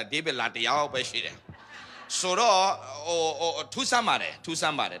Town Jada, David Latiao Bashida. Soro or to somebody. The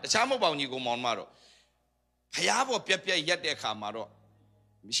Chamoba Nigo Monmaro. Payabo Pepia yet de Camaro.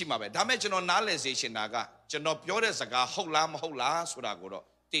 Mishimabe. Damage on Nalization Naga. Geno Piore Saga, Holam Hola, Sudagoro,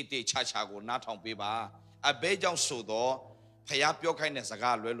 Titi Chachago, not on Biba. A Bejan Sudo, Payapio kindness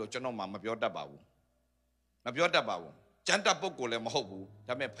Saga, Lelo, Genoma, Mabiota Babu. Mabiota Babu. Janta Boko le Mahobu,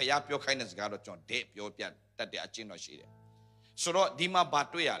 Dame Payapio kindness Garo John, Dave, your pian, that they are Chino Shire. Soro Dima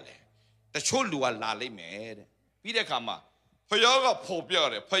Batuale, the Cholua Lali made. Pide Kama, Payaga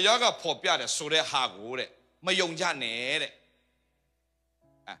Popiare, Sore Hagore, Mayonjane.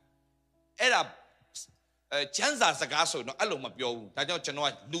 Era Chanza Sagaso, no Alumabio, Tajo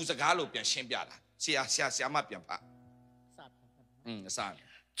Chanoa, lose a gallo, Pian Shimbiada, Siama Piampa. San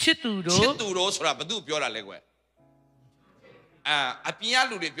Chituro, Rabadu, Piora Legue. A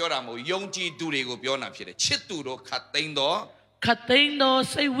piano de Pioramo, Yonji Durigo Piona Pire, Chituro, Catendo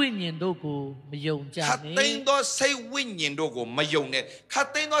say winning dogo, Mayong Jane. Catendo say winning dogo, Mayone,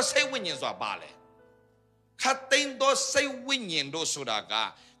 Catendo say winning Zabale. Catendo say winning do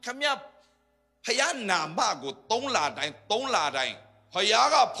Sudaga. Come up, Payana Mago, Don't ladine.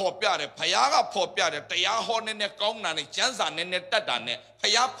 Payaga Popiare, Tayahon in the Kongna, Jansan in the Tatane,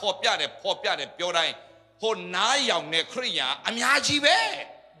 Paya Popiare, Piorai. Ho na young ne Korea, Amiaji be.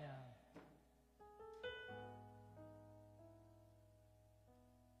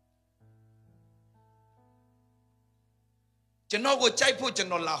 Genogo Chaipo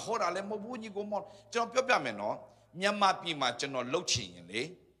Geno La Hora le Mobuni go more. John Piameno, Miama Pima Geno Lochin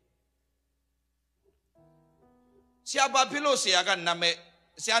le. Siaba Pilo Siaga Name,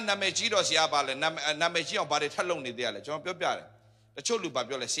 Sianame Gido Siabale, Namejio Baritaloni there, John Piare. The Cholu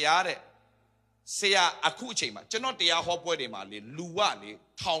Babiola Siare. Say a Kuchima, Genotia Hopwedema, Luali,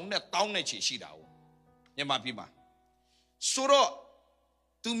 Town Chishidao. Yamapima. Suro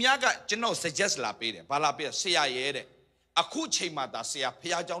Tumiaga Geno suggests La Pede, Balapia, say I ate a Kuchima da say a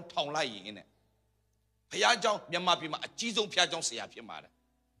Piajon town lying in it. Piajon, Yamapima, a Chizo Piajon say a Pimada.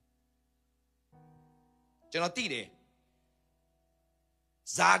 Genotide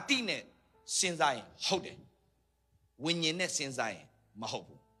Zardine since I hold it. When you net since I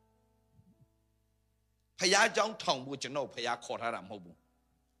Mahobu. Payajong tongue would you know Paya Kotara Mobu.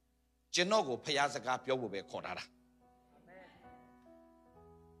 Genogo Payazaga Piobe Kotara.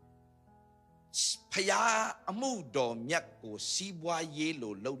 Paya Amudo Myako Sibwa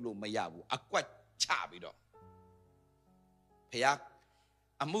Yellow Lolo Mayabu, a quite chabido. Paya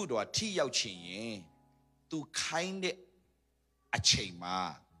Amudo a tea chin, to kind a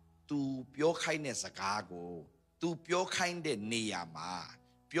chema, to pure kindness a cargo, to pure kind Neyama,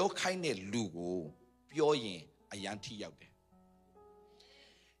 pure kind Lugo. Pure a yanti out there.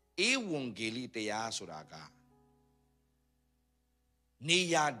 Evangeli Tea Suraga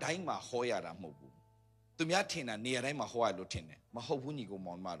Nia Daima Hoyara Mobu. To Miatina near Rema Hoa Lutine, Mahobunigo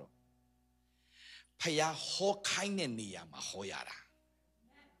Monmaro. Paya Ho Kaine Nia Mahoyara.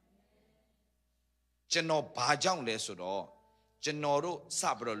 Geno Bajang Lesuro, Genoro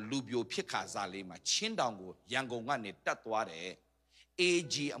Sabro Lubio Picazalima, Chindango, Yangongane Tatuare,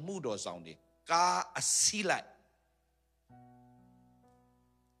 A.G. Amudo Zondi, Ka Asila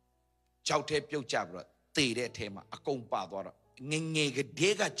Chaute Pio Chabra, Tede Tema, a compador, Nenge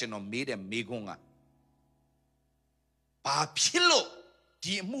Dega Geno made a Megonga. Pa Pilo,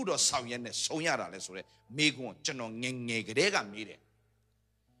 the Mudo Sayan, Soyara Lesure, Megon, Geno Nenge Dega made it.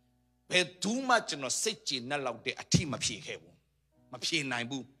 But too much no sitchi nallow de a team of Pihewu. Mapie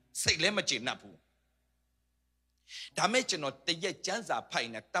Naibu, say Lemachi Napu. Damage not the yet Janza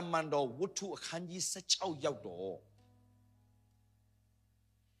Pine, Tamando, Wutu, Hanji, such out Yaudo.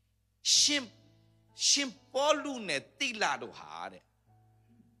 Shimpolune, Tilado hard.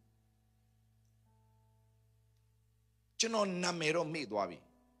 General Namero Midwabi.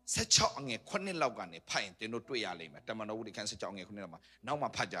 Such out on a Cornelogane, pine, the no Tuyalima, Tamano would can such on a Cornelama, now my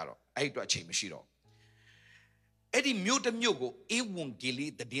Pajaro, I do a chamishiro. Eddie Muta Mugo,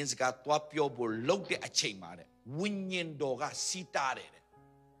 Evangeli, the Dinsga, Twapiobo, loaded a chamber, Winyan Doga, Sitare.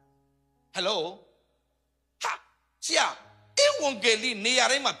 Hello? Ha! Sia, Evangeli,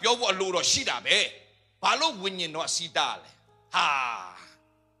 Nearema Piobo, Luro Shida, be. Palo Winyan no Sitale. Ha!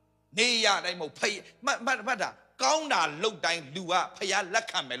 Nea, I mo pay, Mada. Kauna low dine lua, paya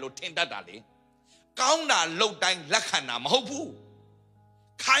lakamelo tenda dali. Kauna low dine lakana mahobu.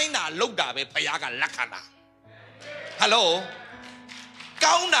 Kaina low dabe payaga lakana. Hello?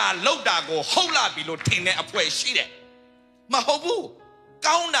 Kauna low dago hola bilo tene apwe shide. Mahobu.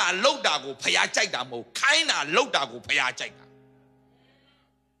 Kauna low dago payajaida mo. Kaina low dago payajaida.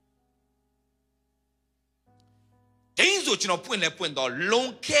 Dainzo chino puendo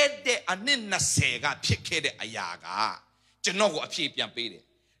long kede anina sega pikede ayaga. Janogo a peep yan bede.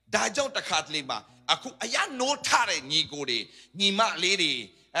 Dajon the cat lima, aku aya no tare ni gode, ni ma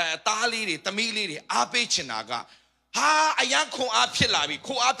lady, ta lady, tami lady, abe chinaga. Ha ayanko a pilabi,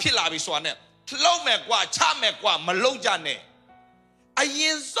 ko a pilabi swane, tlome qua, chame qua, malojane.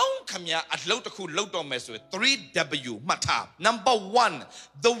 Ayen zone kamya at lotaku lotomesu 3W mata. Number 1,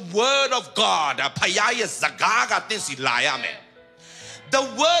 the word of God. Payaya zagaga tinsi layame. The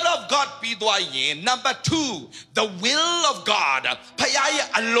word of God pidwaye. Number 2, the will of God. Payaya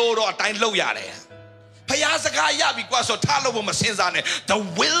aloro atain loyare. Payazagaya because of talo masenzane. The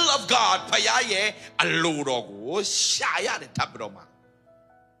will of God. Payaye aloro go shaya de tabroma.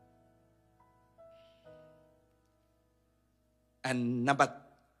 And number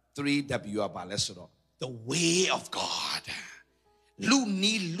 3W abalesoro, the way of God. Lu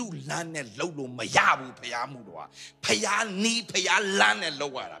ni lu lane lolo mayabu payamudwa. Paya ni paya lane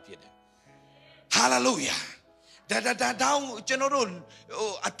lowara pide. Hallelujah. Da general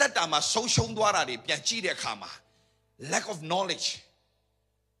atata ma social dwara de piachi de kama. Lack of knowledge,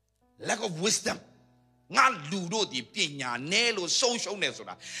 lack of wisdom. Nga ludo di pinya nelo social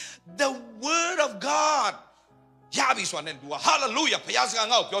nesora. The word of God. Yabi swanen dua hallelujah payasaka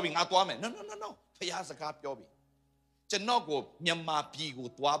ngao pyobi nga twa me no payasaka pyobi jeno ko Myanmar pi ko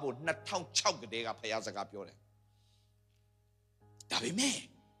twa bo 2006ကတည်းက payasaka ပြောတယ်ဒါပေမဲ့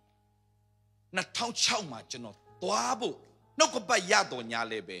2006မှာကျွန်တော်သွားဖို့နှုတ်ကပတ်ရတော်ညာ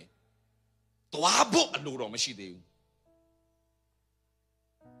လဲပဲသွားဖို့အလိုတော်မရှိသေးဘူး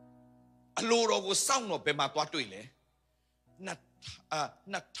အလိုတော်ကိုစောင့်တော့ဘယ်မှာသွားတွေ့လဲ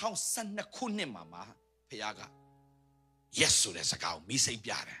2012ခုနှစ်မှာဖခင်ကYes, so there's a cow, me say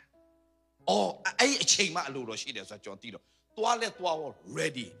piara. Oh, I change my little she there's a John Tito. Toilet wall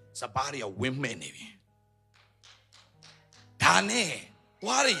ready, Sabari of women. Dane,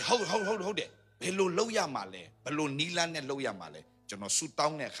 worry, hold it. Below Loya Male, below Nilan and Loya Male, Jono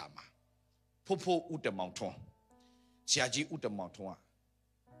Sutown Nekama. Popo Uta Mountain, Siaji Uta Mountain.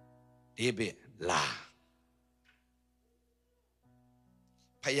 Debe la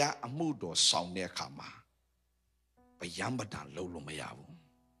Paya Amudo sound near Kama. Yambadan lolo mayabu.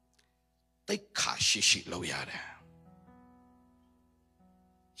 They kashishi loyare.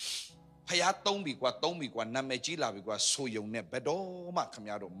 Paya tombi qua namejila qua soyo ne bedo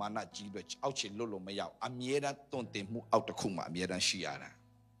macamiado mana jibech ouchi lolo mayao. Amiera tonte mu autakuma amiera shiara.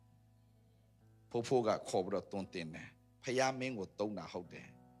 Popoga cobra tontene. Paya mengo tona hode.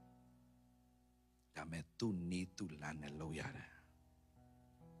 Dame tu ni tu lane loyare.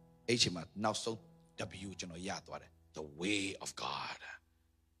 Echimat now so W jano yatware. The way of God.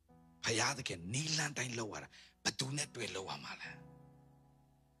 Payada can nilan tain lower, but do not do lower mala.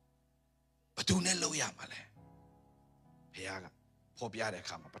 သူနဲ့လုပ်ရမှာလဲဖခင်ကဖော်ပြတဲ့အ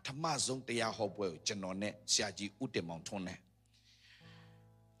ခါမှာပထမဆုံးတရားဟောပွဲကိုကျွန်တော်နဲ့ဆရာကြီးဦးတင်မောင်ထွန်းနဲ့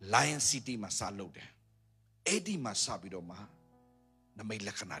Lion City မှာစလုပ်တယ်အဲ့ဒီမှာစပြီးတော့မှနမိတ်လ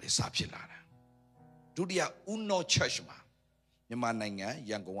က္ခဏာတွေစဖြစ်လာတယ်ဒုတိယ Uno Church မှာမြန်မာနိုင်ငံ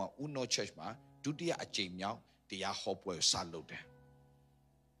ရန်ကုန်က Uno Church မှာဒုတိယအကြိမ်မြောက်တရားဟောပွဲကိုစလုပ်တယ်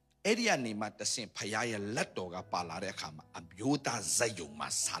အဲ့ဒီကနေမှတဆင့်ဖခင်ရဲ့လက်တော်ကပါလာတဲ့အခါမှာအမျိုးသားဇက်ယုံမှာ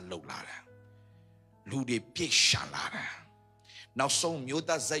စလုပ်လာတယ်လူတွေပြည့်ရှံလာတယ်နောက်ဆုံးမျိုး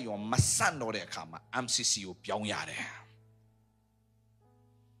သားဇက်ယုံမဆန့်တော့တဲ့အခါမှာ MCC ကိုပြောင်းရတယ်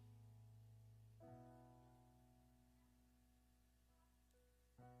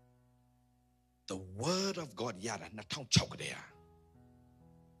The word of God ရတာ2006ကတည်းကဒါ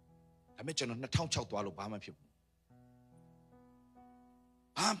ပေမဲ့ကျွန်တော်2006သွားလို့ဘာမှဖြစ်ဘူး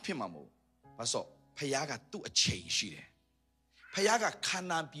ဘာဖြစ်မှာမဟုတ်ဘာလို့ဖခင်ကသူ့အချိန်ရှိတယ်ဖခင်ကခါ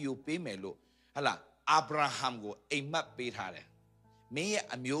နာန်ပြည်ကိုပေးမယ်လို့ဟလာအာဗြဟံကိုအိမ်မက်ပေးထားတယ်မင်းရဲ့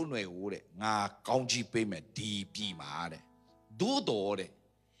အမျိုးနွယ်ကိုတဲ့ငါကောင်းကြီးပေးမယ်ဒီပြည်မှာတဲ့ဒို့တော်တဲ့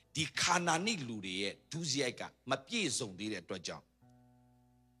ဒီခါနာနိလူတွေရဲ့ဒုစရိုက်ကမပြည့်စုံသေးတဲ့အတွက်ကြောင့်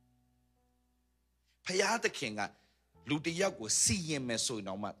ဖခင်သခင်ကလူတစ်ယောက်ကိုစီရင်မယ်ဆိုရင်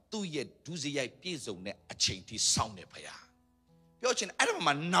တော့မှသူ့ရဲ့ဒုစရိုက်ပြည့်စုံတဲ့အချိန်ထိစောင့်နေဖခင်ပြောချင်အဲ့ဒါ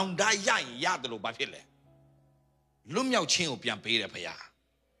မှနောင်တရရင်ရတယ်လို့ဘာဖြစ်လဲလွတ်မြောက်ခြင်းကိုပြန်ပေးတယ်ဖခင်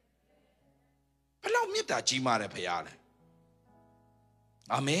ဘယ်လောက်မေတ္တာကြီးမားတယ်ဖခင်လဲ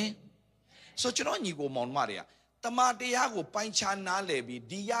အာမင်ဆိုကျွန်တော်ညီကိုမောင်မတွေကတမန်တရားကိုပိုင်းခြားနားလည်ပြီး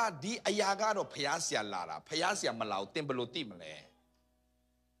ဒီအရာကတော့ဖခင်ဆရာလာတာဖခင်ဆရာမလာဘူးသင်ဘယ်လိုသိမလဲ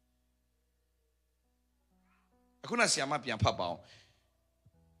အခုနဆရာမပြန်ဖတ်ပါအောင်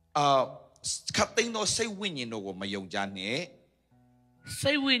ခတ်သိမ်းသောစိတ်ဝိညာဉ်တို့ကိုမယုံကြနဲ့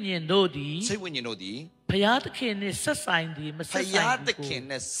စိတ်ဝိညာဉ်တို့သည်ဘုရားသခင်နဲ့ဆက်ဆိုင်သည်မဆက်ဆိုင်သည်ကိုဘုရားသခင်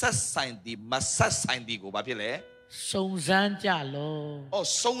နဲ့ဆက်ဆိုင်သည်မဆက်ဆိုင်သည်ကိုဘာဖြစ်လဲစုံစမ်းကြလော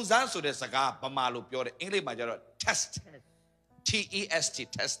စုံစမ်းဆိုတဲ့စကားဗမာလိုပြောတယ်အင်္ဂလိပ်မှာကျတော့ test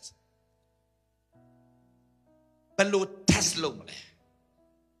test ဘယ်လို test လုပ်မလဲ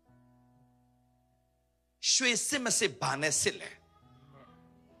ရွှေစစ်မစစ်ဘာနဲ့စစ်လဲ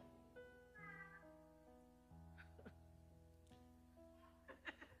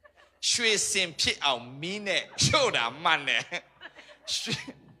ရွှေစင်ဖြစ်အောင်မီးနဲ့ချို့တာမှန်တယ်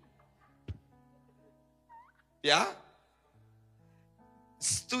ဗျာ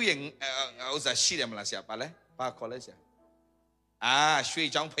သူရဲ့ဥစ္စာရှိတယ်မလားဆရာပါလဲဘာခေါ်လဲဆရာရွှေ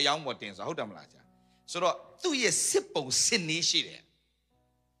ချောင်းဖျောင်းပေါ်တင်ဆိုဟုတ်တယ်မလားဆရာဆိုတော့သူ့ရဲ့စစ်ပုံစစ်နည်းရှိတယ်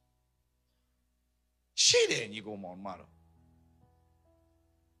ညီကိုမောင်မတော်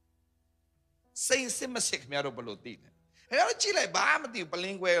စိတ်စစ်မစစ်ခင်ဗျားတို့ဘယ်လိုသိလဲအဲ့တော့ကြည့်လိုက်ဘာမှမသိဘူးပလ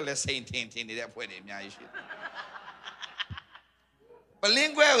င်းခွဲကိုလည်းစိန်ထင်နေတဲ့အဖွဲ့တွေအများကြီးရှိတယ်ပလ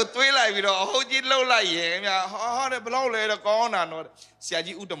င်းခွဲကိုသွေးလိုက်ပြီးတော့အဟုတ်ကြီးလှုပ်လိုက်ရင်ခင်ဗျာဟောတယ်ဘယ်လောက်လဲတော့ကောင်းတာတော့ဆရာ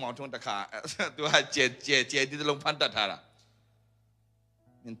ကြီးဦးတမောင်ထွန်းတခါသူကကျဲဒီလုံးဖန်တက်ထားတာ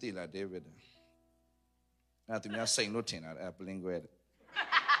မင်းသိလားဒေးဗစ်အဲ့သူများစိန်လို့ထင်တာအဲ့ပလင်းခွဲ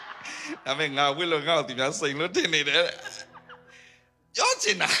ဒါပေမဲ့ငါဝိလို့ငါ့ကိုသူများစိန်လို့ထင်နေတယ်ပြောချ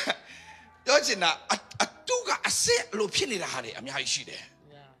င်တာအတူကအစစ်လို့ဖြစ်နေတာဟာတွေအများကြီးရှိတယ်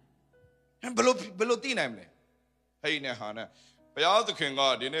ဘယ်လိုသိနိုင်မလဲဟိနဲ့ဟာနဲ့ဘုရားသခင်က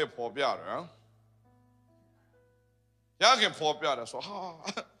ဒီနေ့ပေါ်ပြတယ်ရခင်ပေါ်ပြတယ်ဆို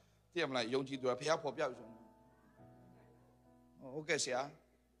သိရမလားယုံကြည်သူကဘုရားပေါ်ပြပြီဆိုဟုတ်ကဲ့ဆရာ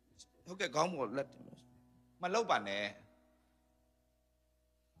ဟုတ်ကဲ့ခေါင်းပေါ်လက်မလောက်ပါနဲ့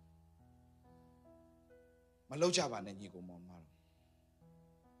မလောက်ကြပါနဲ့ညီကိုမောင်မတော်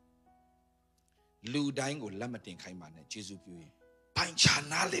လူတိုင်းကိုလက်မတင်ခိုင်းပါနဲ့ယေရှုပြုရင်ပိုင်ချာ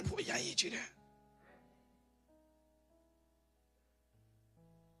နာလေဖို့အရေးကြီးတယ်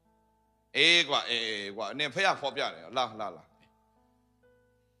အေးကွာနင်ဖះဖော်ပြတယ်လာ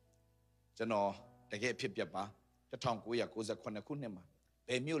ကျွန်တော်တကယ်ဖြစ်ပြပါ1998ခုနှစ်မှာဘ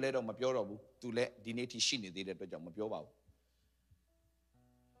ယ်မြို့လဲတော့မပြောတော့ဘူးသူလည်းဒီနေ့ထိရှိနေသေးတဲ့အတွက်ကြောင့်မပြောပါဘူး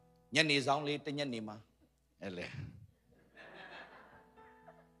ညနေဆောင်လေးတညနေမှာအဲ့လေ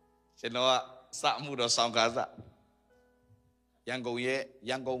ကျွန်တော်ကစမှုတော့ဆောင်ကားစရန်ကုန်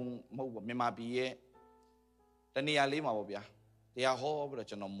မဟုတ်ဘူးမြန်မာပြည်ရဲ့တနေရာလေးမှာပေါ့ဗျာတရားဟောပြီးတော့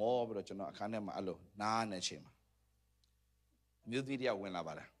ကျွန်တော်မောပြီးတော့ကျွန်တော်အခန်းထဲမှာအဲ့လိုနားနေချိန်မှာမြို့သီးတယောက်ဝင်လာ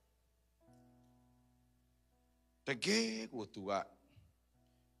ပါလားတကယ်ကိုသူက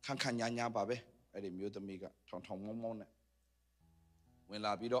ခန်းညာပါပဲအဲ့ဒီမြို့သမီးကထောင်မောင်းနဲ့ဝင်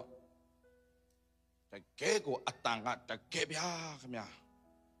လာပြီးတော့တကယ်ကိုအတန်ကတကယ်ဗျာခင်ဗျာ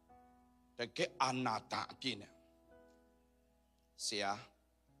တကယ်အာနာတာအပြည့်နဲ့ဆရာ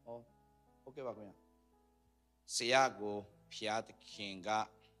ဟုတ်ကဲ့ပါခင်ဗျာဆရာကိုဖျားသခင်က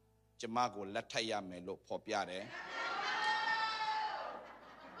ကျမကိုလက်ထပ်ရမယ်လို့ဖော်ပြတယ်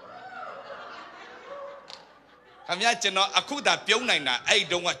ခင်ဗျာကျွန်တော်အခုသာပြုံးနိုင်တာအဲ့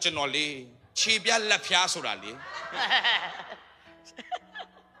တုန်းကကျွန်တော်လေခြေပြလက်ဖျားဆိုတာလေ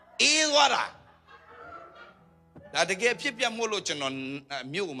အေးသွားတာဒါတကယ်ဖြစ်ပြမို့လို့ကျွန်တော်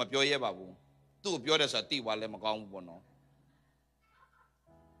မြို့ကိုမပြောရဲပါဘူးသူ့ကိုပြောတယ်ဆိုတာတိသွားလဲမကောင်းဘူးပေါ့နော်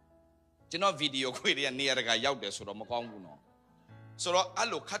ကျွန်တော်ဗီဒီယိုခွေတွေကနေရာတကာရောက်တယ်ဆိုတော့မကောင်းဘူးနော်ဆိုတော့အဲ့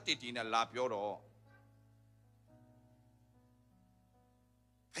လိုခတ်တီတီနဲ့လာပြောတော့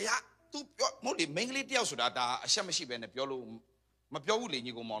ဖယားသူပြောမဟုတ်လေမင်္ဂလိတယောက်ဆိုတာဒါအရှက်မရှိပဲနဲ့ပြောလို့မပြောဘူးလေ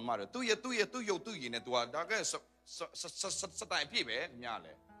ညီကိုမောင်မတို့သူ့ရုပ်သူ့ရည်နဲ့ तू ကဒါကစတိုင်ပြည့်ပဲခင်ဗျာ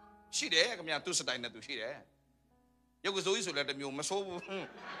လေရှိတယ်ခင်ဗျာသူ့စတိုင်နဲ့ तू ရှိတယ်ရုပ်ကစိုးကြီးဆိုလည်းတစ်မျိုးမဆိုးဘူး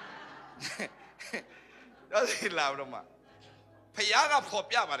ဒါစီလာတော့မှဖယားကဖော်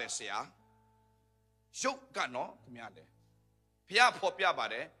ပြပါတယ်ဆရာရုပ်ကနော်ခင်ဗျာလေဖယားဖော်ပြပါ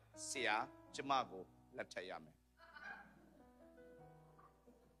တယ်ဆရာကျမကိုလက်ထပ်ရမယ်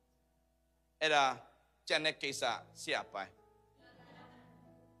အဲ့ဒါကျန်တဲ့ကိစ္စဆရာပိုင်း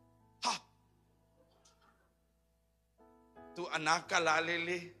ဟာသူအနာကလာ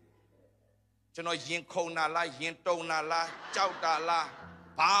လေးကျွန်တော်ရင်ခုန်တာလားရင်တုံတာလားကြောက်တာလား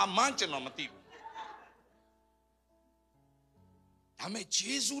ဘာမှကျွန်တော်မသိဘူးဒါမဲ့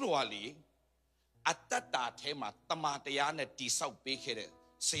ဂျေဇုတော်ကလေအတ္တတာထဲမှာတမန်တရားနဲ့တိဆောက်ပေးခဲ့တဲ့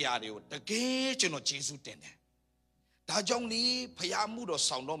ဆရာတွေကိုတကယ်ကျွန်တော်ဂျေဇုတင်တယ်ဒါကြောင့်လေဖယားမှုတော်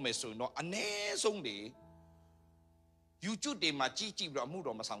ဆောင်တော့မယ်ဆိုရင်တော့အ ਨੇ ဆုံးလေ YouTube တွေမှာကြည့်ပြီးတော့အမှု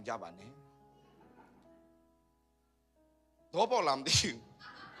တော်မဆောင်ကြပါနဲ့တော့ပေါ်လာမသိဘူး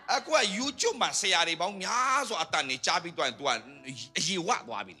အခုက YouTube မှာဆရာတွေပေါင်းများစွာအတန်နေကြားပြီးတော့ तू အရေဝ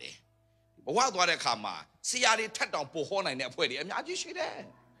သွားပြီလေဘဝသွားတဲ့အခါမှာဆရာတွေထက်တောင်ပိုဟောနိုင်တဲ့အဖွဲ့တွေအများကြီးရှိတယ်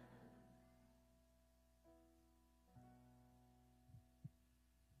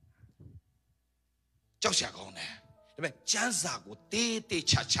ကြောက်ရှာကောင်းတယ်ဒါပေမဲ့ကျမ်းစာကိုတေးတေး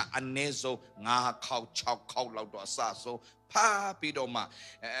ချာချာအ ਨੇ ဆုံး5ခေါက်6ခေါက်လောက်တော့အစဆုံးဖတ်ပြီးတော့မှ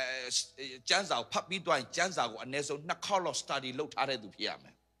ကျမ်းစာကိုဖတ်ပြီးတော့ကျမ်းစာကိုအ ਨੇ ဆုံး2ခေါက်လောက် study လုပ်ထားတဲ့သူဖြစ်ရမ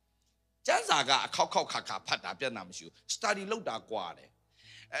ယ်ကျမ်းစာကအခေါက်ခါဖတ်တာပြဿနာမရှိဘူး study လုပ်တာကွာတယ်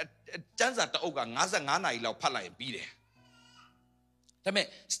ကျမ်းစာတအုပ်က55နာရီလောက်ဖတ်လိုက်ရင်ပြီးတယ်ဒါပေမဲ့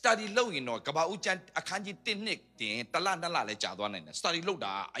study လုပ်ရင်တော့ကဘာဦးကျမ်းအခန်းကြီး1နှစ်တင်တလ2လလည်းကြာသွားနိုင်တယ် study လုပ်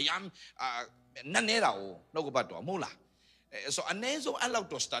တာအယမ်းနက်နေတာကိုနှုတ်ကပတ်တော်မဟုတ်လားဆိုအ ਨੇ ဆုံးအဲ့လောက်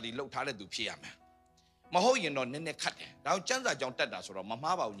တော့ study လုပ်ထားတဲ့သူဖြစ်ရမယ်မဟုတ်ရင်တော့နည်းနည်းခတ်တယ်ဒါကြောင့်ကျမ်းစာကြောင့်တက်တာဆိုတော့မ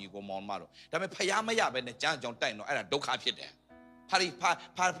မှားပါဘူးညီကိုမောင်မတို့ဒါပေမဲ့ဖျားမရပဲနဲ့ကျမ်းစာကြောင့်တက်ရင်တော့အဲ့ဒါဒုက္ခဖြစ်တယ်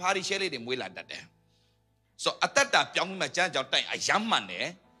ဖာရီရှဲလေးတွေမွေးလာတတ်တယ်ဆိုအတ္တတာပြောင်းပြီးမှကျမ်းစာကြောင့်တက်အယမ်းမှန်တယ်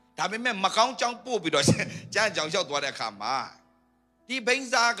ဒါပေမဲ့မကောင်းကြောင်းပို့ပြီးတော့ကျမ်းစာကြောင့်ရောက်သွားတဲ့အခါမှာဒီဘိန်း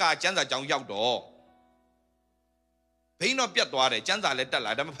စားကကျမ်းစာကြောင့်ရောက်တော့ဘိန်းတော့ပြတ်သွားတယ်ကျမ်းစာလည်းတက်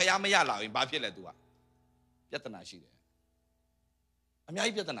လာဒါပေမဲ့ဖျားမရလာရင်ဘာဖြစ်လဲ तू ကပြဿနာရှိတယ်အများ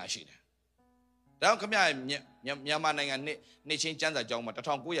ကြီးပြဿနာရှိတယ်ဒါကြောင့်ခမရမြန်မာနိုင်ငံနေချင်းကျမ်းစာကြောင်းမှာ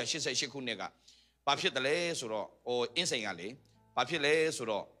1988ခုနှစ်ကဘာဖြစ်တယ်လဲဆိုတော့အင်းစိန်ကလေဘာဖြစ်လဲဆို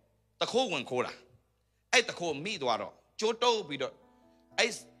တော့တခိုးဝင်ခိုးတာအဲ့တခိုးမိသွားတော့ကျိုးတုပ်ပြီးတော့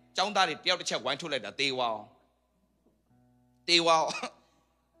အဲ့ကျောင်းသားတွေတယောက်တစ်ချက်ဝိုင်းထုတ်လိုက်တာတေဝါ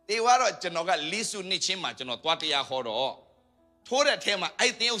တော့ကျွန်တော်ကလီစုနှစ်ချင်းမှာကျွန်တော်သွားတရားဟောတော့ထိုးတဲ့အထဲမှာ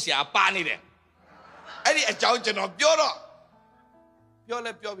အဲ့တင်းဥဆရာပါနေတယ်အဲ့ဒီအကြောင်းကျွန်တော်ပြောတော့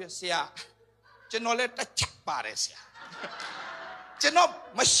ပြောပြဆရာကျွန်တော်လည်းတစ်ချက်ပါတယ်ဆရာကျွန်တော်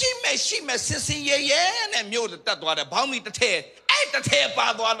မရှိမဲ့စင်ရဲနဲ့မြို့တက်သွားတယ်ဘောင်းမီတစ်ထည့်အဲ့တစ်ထည့်ပါ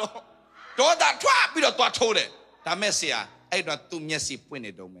သွားလို့ဒေါသထွားပြီးတော့သွားထိုးတယ်ဒါမဲ့ဆရာအဲ့တော့သူ့မျက်စိပွင့်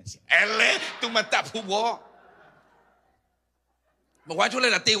နေတော့မယ်ဆရာအဲ့လေသူမတတ်ဘူးဘောမဝိုင်းထိုးလို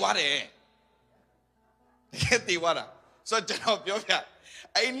က်တာတေးသွားတယ်တေးသွားတာဆိုတော့ကျွန်တော်ပြောပြ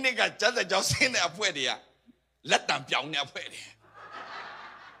အဲ့နှစ်ကကျန်းစာကြောင်းဆင်းတဲ့အဖွဲတွေကလက်တံပြောင်းနေအဖွဲတွေ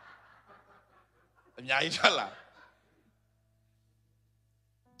အများကြီးထွက်လာ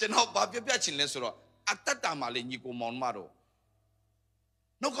ကျွန်တော်ဘာပြောပြချင်လဲဆိုတော့အတ္တတာမှာလေညီကိုမောင်မတို့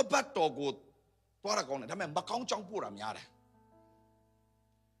နှုတ်ကပတ်တော်ကိုသွားရကောင်းတယ်ဒါပေမဲ့မကောင်းကြောင်းပို့တာများတယ်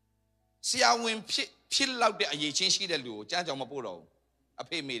ဆရာဝန်ဖြစ်လောက်တဲ့အရေးချင်းရှိတဲ့လူကိုကျမ်းကြောင်မပို့တော့ဘူးအ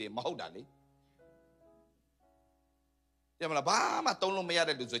ဖေမေတွေမဟုတ်တာလေတယ်မလားဘာမှသုံးလို့မရ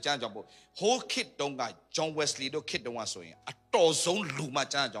တဲ့လူဆိုကျမ်းကြောင်ပို့ဟိုးခစ်တုံးကဂျွန်ဝက်စလီတို့ခစ်တုံးကဆိုရင်အတော်ဆုံးလူမှ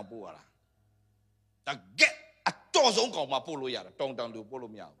ကျမ်းကြောင်ပို့ရတာတကယ်အတော်ဆုံးကောင်မှပို့လို့ရတာတောင်လူပို့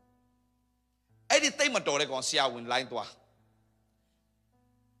လို့မရဘူးအဲ့ဒီတိတ်မတော်တဲ့ကောင်ဆရာဝန်လိုင်းသွား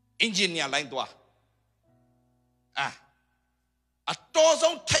အင်ဂျင်နီယာလိုင်းသွားအတော်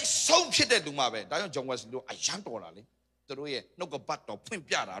ဆုံးထိတ်ဆုံးဖြစ်တဲ့လူမှပဲဒါကြောင့်ဂျွန်ဝက်စလီတို့အယံတော်တာလေသူတို့ရဲ့နှုတ်ကပတ်တော်ဖွင့်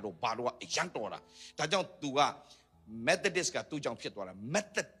ပြတာတို့ဘာလို့ကအယံတော်တာဒါကြောင့်သူက Methodist ကသူ့ကြောင့်ဖြစ်သွားတာ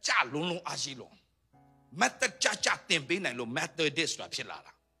method ကြလုံးလုံးအားရှိလို့ method ကြတင်ပေးနိုင်လို့ Methodist ဆိုတာဖြစ်လာ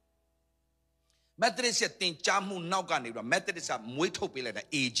တာ Methodist ရဲ့တင်ကြားမှုနောက်ကနေပြီးတော့ Methodist ကမွေးထုတ်ပေးလိုက်တာ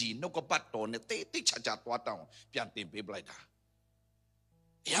AG နှုတ်ကပတ်တော်နဲ့တိတ်ချာသွားတောင်းပြန်တင်ပေးပလိုက်တာ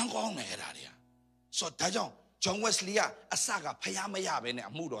အရင်ကောင်းနေရတာလေဆိုတော့ဒါကြောင့် John Wesley ကအစကဖျားမရဘဲနဲ့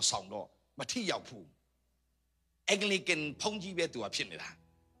အမှုတော်ဆောင်တော့မထိရောက်ဘူး Anglican ဘုန်းကြီးပဲသူကဖြစ်နေတာ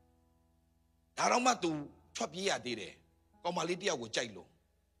ဒါတော့မှသူထွက်ပြေးရသေးတယ်ကောင်မလေးတယောက်ကိုကြိုက်လို့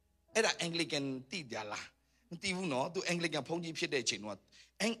အဲ့ဒါ Anglican တိကြလားမသိဘူးနော်သူ Anglican ဘုန်းကြီးဖြစ်တဲ့အချိန်တော့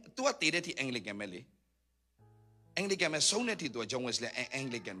သူကတည်တဲ့အထိ Anglican ပဲလေ Anglican ပဲဆုံးတဲ့အထိသူက John Wesley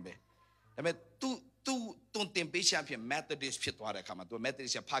Anglican ပဲဒါပေမဲ့သူတွန်တင်ပေးချဖြစ် Methodist ဖြစ်သွားတဲ့အခါမှာသူ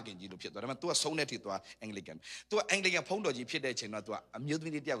Methodist ဖခင်ကြီးလို့ဖြစ်သွားတယ်ဒါပေမဲ့သူကဆုံးတဲ့အထိသူက Anglican သူက Anglican ဘုန်းတော်ကြီးဖြစ်တဲ့အချိန်တော့သူကအမျိုးသ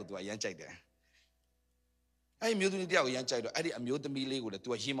မီးလေးတယောက်ကိုသူကရမ်းကြိုက်တယ်အဲ့ဒီအမျိုးသမီးတယောက်ကိုရမ်းကြိုက်တော့အဲ့ဒီအမျိုးသမီးလေးကိုလည်းသူ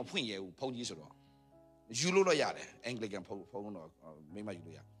ကရင်မဖွင့်ရဘူးဘုန်းကြီးဆိုတော့ယူလို့တော့ရတယ် Anglican ဘုန်းတော်မိမယူ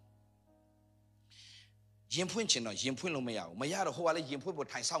လို့ရရင်ဖွင့်ချင်တော့ရင်ဖွင့်လို့မရဘူးမရတော့ဟိုကလည်းရင်ဖွင့်ဖို့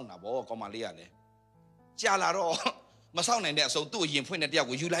ထိုင်ဆောင်တာဗောကောင်မလေးကလည်းကြာလာတော့မဆောင်နိုင်တဲ့အဆုံးသူ့ရင်ဖွင့်တဲ့တယောက်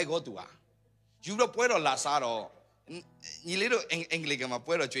ကိုယူလိုက်ကောသူကယူတော့ပွဲတော်လာစားတော့ညီလေးတို့အင်္ဂလိပ်ကမှာ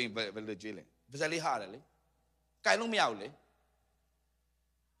ပွဲတော်ကျွေးဘယ်လိုကျွေးလဲပါဇက်လေးဟာတယ်လေကြိုင်လို့မရဘူးလေ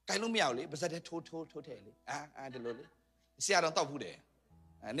ကြိုင်လို့မရဘူးလေပါဇက်တဲ့ထိုးထဲလေဒီလိုလေဆရာတော်တောက်ဘူးတယ်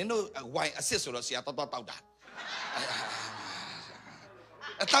နင်တို့ဝိုင်အစ်စ်ဆိုတော့ဆရာတောက်တာတော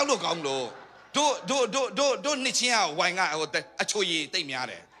က်လို့ကောင်းလို့တို့နှစ်ချင်းကဝိုင်ကအချိုရည်တိတ်များ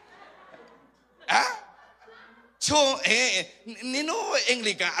တယ်ချိုနင်တို့အင်္ဂ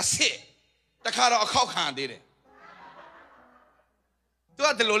လိပ်ကအစ်စ်တခါတော့အခောက်ခံသေးတယ်သူက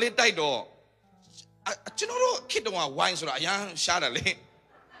ဒီလိုလေးတိုက်တော့ကျွန်တော်တို့ခေတ္တကဝိုင်ဆိုတာအရန်ရှားတယ်လေ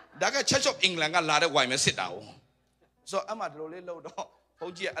ဒါကချက်ချော့အင်္ဂလန်ကလာတဲ့ဝိုင်ပဲစစ်တာ哦ဆိုတော့အမှဒီလိုလေးလို့တော့ဘု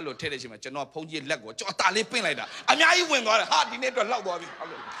န်းကြီးကအဲ့လိုထည့်တဲ့ချိန်မှာကျွန်တော်ဘုန်းကြီးလက်ကိုကြော်တာလေးပင့်လိုက်တာအများကြီးဝင်သွားတယ်ဟာဒီနေ့တော့လောက်သွားပြီဟုတ်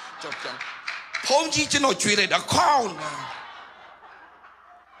လို့ကြော်ပြန်ဘုန်းကြီးကျွန်တော်ကြွေးလိုက်တာခေါင်း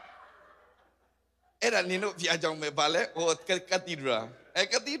အဲ့ဒါနင်တို့ဖျားကြောင်ပဲဗာလဲဟိုကက်တီဒရာ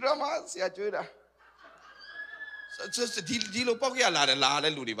ကက်တီဒရာမှာဆရာကြွေးတာဒီလိုပေါက်ရလာ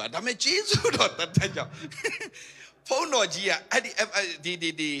တဲ့လူတွေပါဒါပေမဲ့ကျေးဇူးတော်တတ်ကြောင်ဖုန်းတော်ကြီးကအဲ့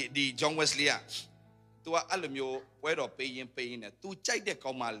ဒီ John Wesley ကသူကအဲ့လိုမျိုးပွဲတော်ပေးရင်နဲ့သူကြိုက်တဲ့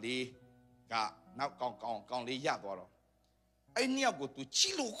ကောင်မလေးကနောက်ကောင်လေးရသွားတော့အဲ့နှစ်ယောက်ကိုသူကြ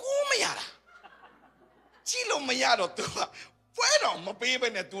ည့်လို့ကိုမရတာကြည့်လို့မရတော့သူကပွဲတော်မပေးဘဲ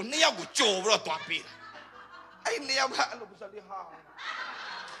နဲ့သူနှစ်ယောက်ကိုကြိုပြီးတော့တွားပေးတာအဲ့နှစ်ယောက်ကအဲ့လိုပစလေးဟာ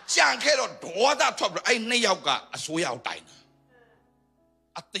ကြံခဲ့တော့ဒေါသထွက်ပြီးအဲ့နှစ်ယောက်ကအစိုးရကိုတိုင်တာ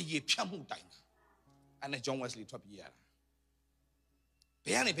အတရေဖြတ်မှုတိုင်တာအဲ့နဲ့ John Wesley ထွက်ပြေးရတာဘ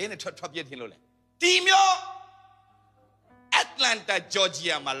ယ်နဲ့ထွက်ပြေးထင်လို့လဲဒီမျိုး Atlanta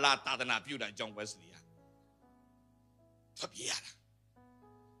Georgia မှာလာသာသနာပြုတာ John Wesley ကထွက်ပြေးရတာ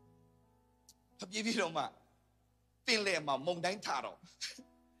ထွက်ပြေးပြီးတော့မှပင်လယ်မှာမုန်တိုင်းထတော့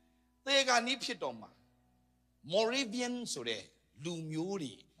သေကနီးဖြစ်တော့မှ Moravian ဆိုတဲ့လူမျိုး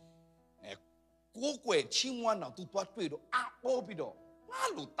တွေကိုယ်ွယ်ချင်းဝါနောက်သူသွားတွေ့တော့အော်ပြီးတော့ငါ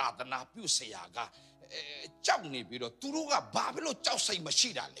လူသာသနာပြုဆရာကကြောက်နေပြီးတော့သူတို့ကဘာဖြစ်လို့ကြောက်စိတ်မရှိ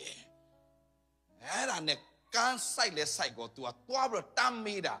တာလဲအဲ့ဒါနဲ့ကန်းဆိုင်လဲဆိုင်ကိုသူကသွားပြီးတော့တမ်း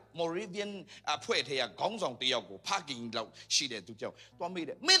မေးတာ Moravian အဖွဲ့ထဲကခေါင်းဆောင်တယောက်ကိုဖခင်လောက်ရှိတဲ့သူကြောက်သွားမေးတ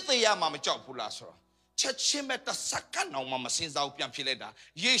ယ်မင်းသေးရမှာမကြောက်ဘူးလားဆိုတော့ချက်ချင်းပဲတစ်စက္ကန့်အောင်မှမစင်စားဘူးပြန်ဖြစ်လိုက်တာ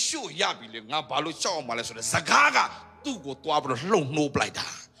ယေရှုရပြီလေငါဘာလို့ကြောက်အောင်မလဲဆိုတဲ့စကားကသူ့ကိုသွားပြီးတော့လှုံနှိုးပလိုက်တာ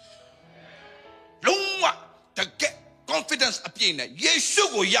လုံးဝတကယ် confidence အပြည့်နဲ့ယေရှု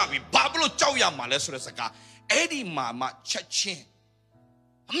ကိုရပြီဘာလို့ကြောက်ရမှာလဲဆိုတဲ့စကားအဲ့ဒီမှာမှချက်ချင်း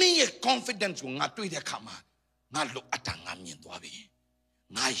အမေရဲ့ confidence ကိုငါတွေ့တဲ့အခါမှာငါလိုအပ်တာငါမြင်သွားပြီ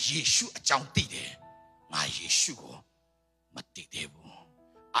ငါယေရှုအကြောင်းသိတယ်ငါယေရှုကိုမသိသေးဘူး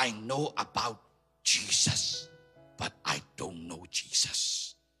I know about Jesus but I don't know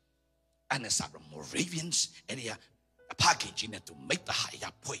Jesus and as a Moravians area a package in to make the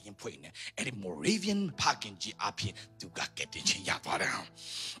higher point and Moravian package up here to get it in Yavara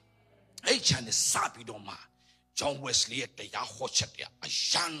H and Sabidoma John Wesley at the Yahochet a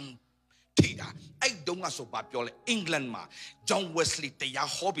young Tida I don't know so popular England ma John Wesley the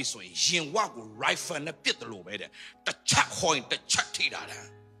Yahobby so Jin Wago rifle and a pit over there the chat point the chat Tida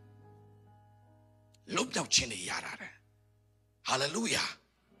Look now Chini Yara Hallelujah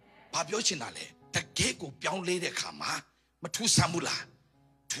Babio Chinale the Gego Bion Lady Kama Matusamula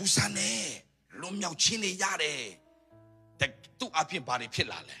Tusane Lumio Chini Yare the two up in body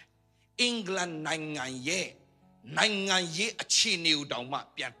pilale England နိုင်ငံရေးအခြေအနေကိုတောင်မှ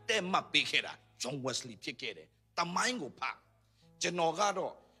ပြန်တက်မှတ်ပေးခဲ့တာ John Wesley ဖြစ်ခဲ့တယ်တမိုင်းကိုဖတ်ကျွန်တော်က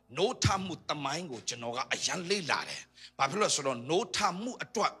တော့ no tamu tamango genoga a young lady. Babylon solo no tamu a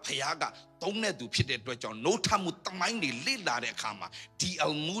drop payaga, don't let do pit no tamu tamani lila kama, D.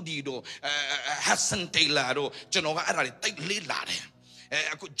 L. Moody do Hassan Taylor do Genoga take lila.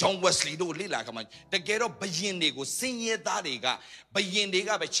 John Wesley do lila kama, the ghetto Bayinego, senior dadiga,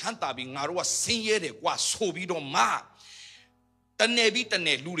 Bayinega, Bachanta being Narua, senior de was Sobido ma. The Nevi, the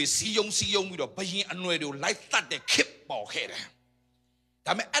Ne, Luri, Sion, with a Bayin and radio like that the kip ball head.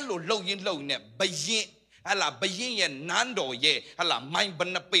 Dame allo low yin low ne bayin ala bayin nando ye ala mind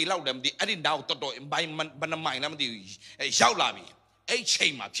bana pay loud them the adding down to by bana mind am the shout labi a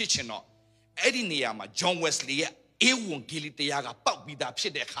chama pitchino Eddie Niama John Wesley e won't kill it the yaga pop with that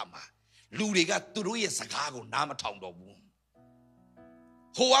shit kama Luri got to do a Sakago Nama town do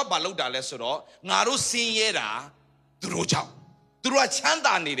Hoa Baloda lesoro Naru sin yera Druja Drua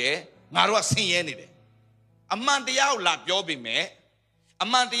Chanda nide Narua sin yenide a man the out lap yobi me a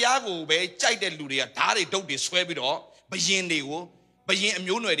man the yago be chided Luria, Tari don't be swear it all, Bayin Lego, Bayin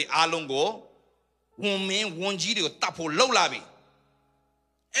Muno the Alongo, woman, one Gidio, Tapo Lolabi.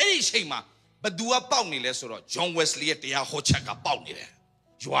 Any shema, but do a bounty lesser, John Wesley at the Hochaka bounty there.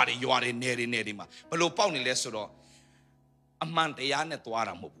 You are a neri nerima, below bounty lesser, a man the Yana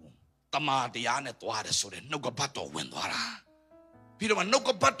Tuara Mobu, Tama the Yana Tuara so that no gabato windwara. Peter no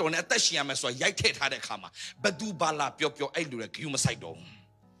gabato and Atashiam so Yaket had a kama, but do bala pio eldurek, you must I do.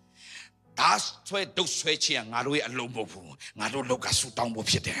 Das sweat do switchy and Narui and Lobobu, Naro Locasutan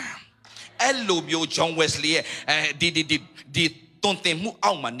Wopshita. Elobio John Wesley did don't think mu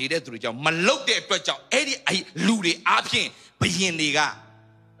alma needed to reach Malote Preacher Eddie I Ludi Apin, Bayiniga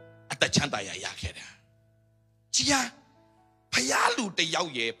at the Chandaya Yakeda. Chia Payalu de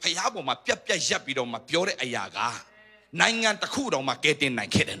Yawe, Payabo, my Pia Japido, my Pure Ayaga. Nangan Takudo marketing like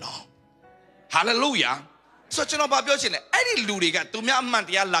Kedeno. Hallelujah. Such an obabiosin, any ludiga to me a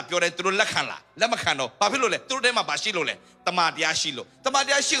mantia lapio through Lacana, Lamacano, Papilole, through them a bashilole, Tamadia Shilo,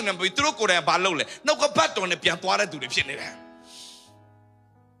 Tamadia Shilum, with Truco and Balole, no compato on the Piantuara to the Pinera.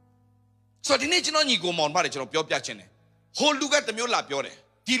 So the nation on you go on marriage of your piacene. Hold look at the mula piore,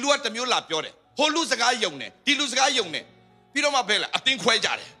 Dilu at the mula piore, hold lose a guy yone, Dilus guy yone, Pidoma Bella, I think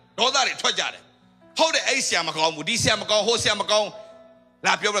Quajare, Rodare, Twajare. Hold the Asia Macon, Udisia Macon, Hosia Macon,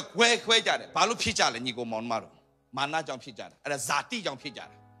 Lapio, Quajare, Palu Pichal, and you go Monmaro, Mana John Pijar, and a Zati John Pijar.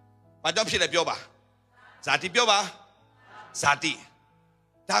 But don't feel a Bioba. Zati Bioba, Zati.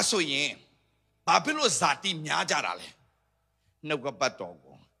 That's so yen. Babilo Zati Miajarale. No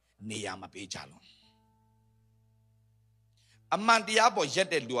Gabatogo, Niama Pijalo. A man diabo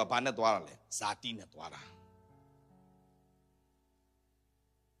jetted do a panatuale, Zati Natuara.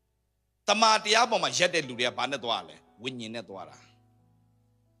 Tamatiabo ma jete luria panatuale, winning netwara.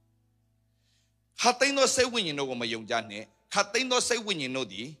 Hatino say winning no my young Jane, Hatino say winning no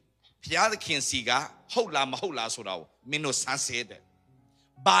di, Piada King Siga, Hola Mahola Surao, Mino Sansede.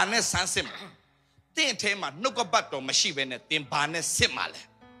 Bane Sansim. Tin tema, no go bato, Machivene, Tim Bane Simale.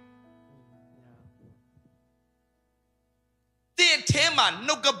 Tin tema,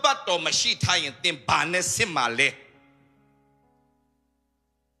 no go bato, Machitai, Tim Bane Simale.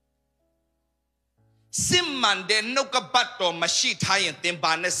 Simman de no gabato machita and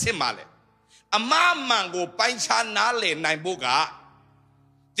timbane simale. A mango pancha nale naibuga.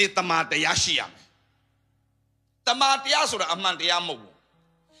 Titamata yashiam. Tamatiasura amandiamu.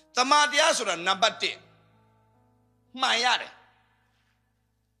 Tamatiasura nabate. Mayare.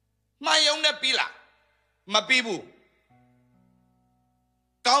 Mayone pila. Mapibu.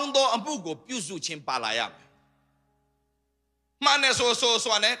 Kaundo ambugo puzu chimpalayam. Mane so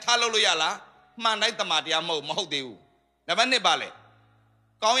swane, taloluyala. Man like the Madia Mo, Mahodeu. Never nebale.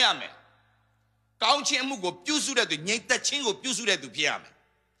 Kauyame. Kauchi Mugo, Pusuda to Yenta Chingo, Pusuda to Piame.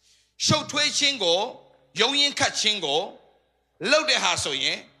 Show Twe Chingo, Yoyin Kat Chingo, Lode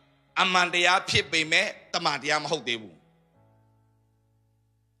Hasoye, Amandia Pipe me, the Madia Mahodeu.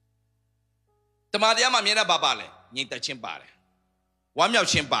 The Madia Mamina Babale, Yenta Chimpare. One Yao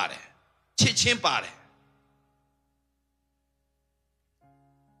Chimpare, Chichimpare.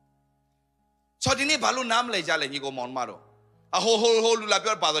 So the Balu Namle Jale, you go Monmaro. A whole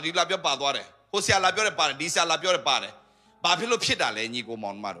labor father, you love your padre. Hosia labor pare, Disa labor pare. Babilo Pidale, and you go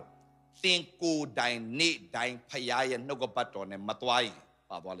Monmaro. Think go dine, need dine, payay, and no go baton and matwai,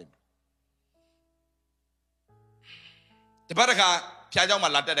 Pavolim. The Baraka,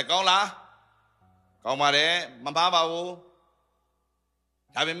 Piajama Latte de Gola, Comare, Mabao.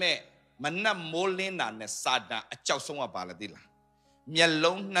 Have me, Mana Molina and Sada, a Chosoma Baladilla.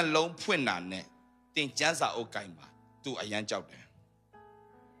 Mialone, Nalone, Puinane. Think Janza Okaima to a young child.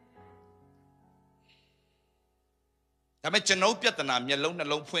 ဒါပေမဲ့ကျွန်တော်ပြဿနာမျက်လုံးနှ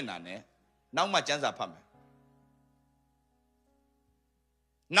လုံးဖွင့်တာ ਨੇ နောက်မှကျမ်းစာဖတ်မယ်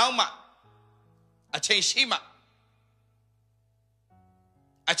နောက်မှအချိန်ရှိမှ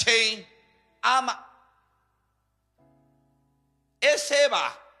အချိန်အားမှအစေပါ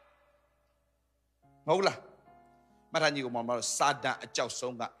မဟုတ်လားမထာကြီးကမှမလို့စာတန်အကြောက်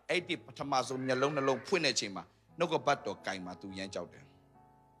ဆုံးကအဲ့ဒီပထမဆုံးမျက်လုံးနှလုံးဖွင့်တဲ့အချိန်မှာနှုတ်ကပတ်တော်ကင်မှာ तू ရမ်းကြောက်တယ်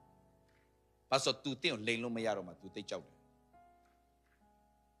ဘာလို့ तू တင်းကိုလိန်လို့မရတော့မှ तू သိကြောက်တယ်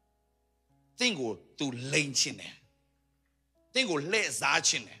တင်းကို तू လိန်ချင်တယ်တင်းကိုလှည့်စား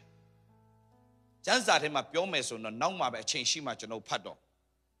ချင်တယ်ကျမ်းစာထဲမှာပြောမယ်ဆိုတော့နောက်မှပဲအချိန်ရှိမှကျွန်တော်ဖတ်တော့ဣ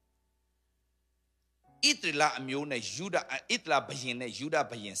သရေလအမျိုးနဲ့ယူဒဣသလဘုရင်နဲ့ယူဒ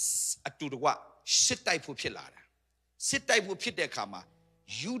ဘုရင်အတူတကွစစ်တိုက်ဖို့ဖြစ်လာတာစစ်တိုက်ဖို့ဖြစ်တဲ့အခါမှာ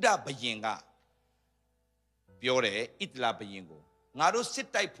ယူဒဘုရင်ကပြောတယ်ဣသလဘုရင်ကိုငါတို့စစ်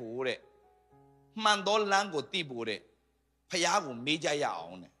တိုက်ဖို့တဲ့မှန်သောလမ်းကိုသိဖို့တဲ့ဖျားကိုမေးကြရအော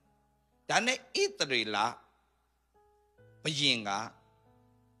င်တဲ့ဒါနဲ့ဣသရေလဘုရင်က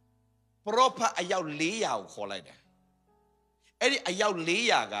ပရောဖက်အယောက်400ကိုခေါ်လိုက်တယ်အဲ့ဒီအယောက်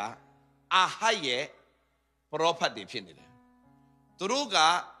400ကအာဟတ်ရဲ့ပရောဖက်တွေဖြစ်နေတယ်သူတို့က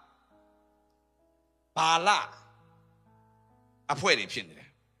ဘာလအဖွဲ့တွေဖြစ်နေတယ်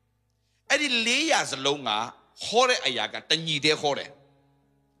အဲ့ဒီ400စလုံးကဟောတဲ့အရာကတညီတည်းဟောတယ်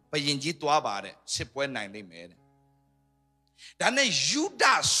ဘယင်ကြီးတွားပါတဲ့စစ်ပွဲနိုင်လိမ့်မယ်တဲ့ဒါနဲ့ယူဒ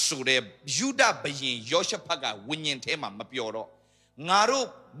ဆိုတဲ့ယူဒဘယင်ယောရှဖတ်ကဝိညာဉ်ထဲမှာမပြောတော့ငါတို့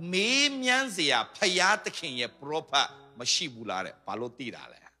မေးမြန်းစရာဖယားသခင်ရဲ့ပရောဖက်မရှိဘူးလားတဲ့ဘာလို့သိတာ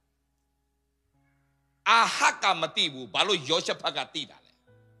လဲအာဟတ်ကမသိဘူးဘာလို့ယောရှဖတ်ကသိတာလဲ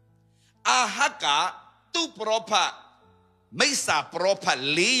အာဟတ်ကသူ့ပရောဖက်မိစ္ဆာပရောဖက်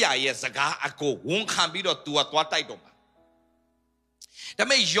400ရဲ့စကားအကိုဝန်ခံပြီးတော့ तू ကသွားတိုက်တော့မှာဒါပေ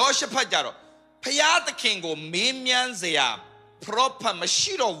မဲ့ယောရှဖတ်ကြတော့ဖယားသခင်ကိုမေးမြန်းစရာပရောဖက်မ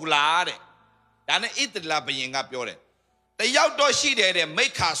ရှိတော့ဘူးလားတဲ့ဒါနဲ့ဣသရေလဘုရင်ကပြောတယ်တယောက်တော့ရှိတယ်တဲ့မိ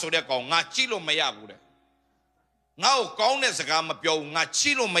ခါဆိုတဲ့ကောင်ငါကြည့်လို့မရဘူးတဲ့ငါ့ကိုကောင်းတဲ့စကားမပြောဘူးငါကြ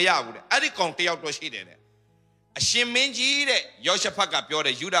ည့်လို့မရဘူးတဲ့အဲ့ဒီကောင်တယောက်တော့ရှိတယ်တဲ့အရှင်မင်းကြီးတဲ့ယောရှဖတ်ကပြောတ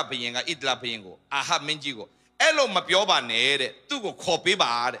ယ်ယူဒဘုရင်ကဣသရေလဘုရင်ကိုအာဟတ်မင်းကြီးကိုအဲ့လိုမပြောပါနဲ့တဲ့သူ့ကိုခေါ်ပေး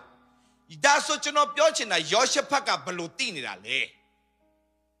ပါတဲ့ဒါဆိုကျွန်တော်ပြောချင်တာယောရှဖတ်ကဘယ်လိုသိနေတာလဲ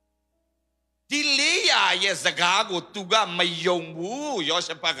ဒီ400ရဲ့စကားကို तू ကမယုံဘူးယော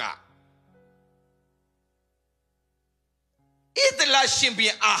ရှဖတ်ကဣသရေလရှင်ဘုရ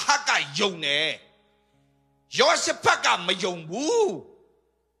င်အာဟတ်ကယုံတယ်ယောရှဖတ်ကမယုံဘူး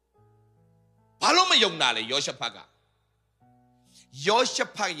ဘာလို့မယုံတာလဲယောရှဖတ်ကယောရှ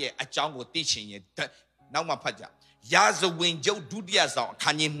ဖတ်ရဲ့အကြောင်းကိုသိချင်ရင်နောက်မှဖတ်ကြရာဇဝင်ကျုပ်ဒုတိယဆောင်အခ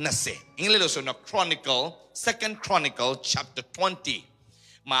န်းကြီး20အင်္ဂလိပ်လိုဆိုတော့ Second Chronicle chapter 20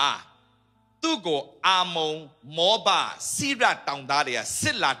မှာသူ့ကိုအာမုန်မောဘစိရတောင်သားတွေကစ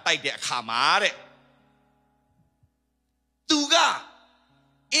စ်လာတိုက်တဲ့အခါမှာတဲ့သူက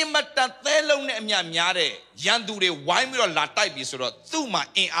အင်မတန်သဲလုံးနဲ့အမြများတဲ့ရန်သူတွေဝိုင်းပြီးတော့လာတိုက်ပြီဆိုတော့သူ့မှာ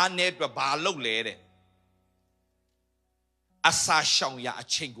အင်အားနဲ့အတွက်ဘာလုပ်လဲတဲ့အစာရှောင်ရအ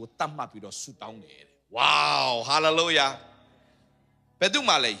ချိန်ကိုတတ်မှတ်ပြီးတော့ဆူတောင်းတယ်တဲ့ဝေါဟာလေလုယာဘယ်သူ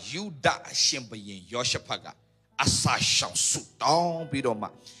မှလဲယူဒအရှင်ဘုရင်ယောရှဖတ်ကအစာရှောင်ဆူတောင်းပြီးတော့မှ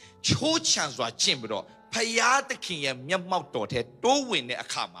ချိုးချံစွာကျင့်ပြီးတော့ဖယားသခင်ရဲ့မျက်မှောက်တော်ထဲတိုးဝင်တဲ့အ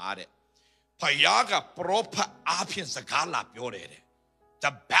ခါမှာတဲ့ဖယားကပရောဖက်အားဖြင့်စကားလာပြောတယ်တဲ့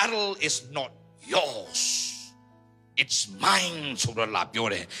The battle is not yours it's mine ဆိုတော့လာပြော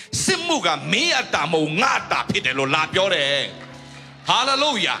တယ်စစ်မှုကမင်းအတာမဟုတ်ငါအတာဖြစ်တယ်လို့လာပြောတယ်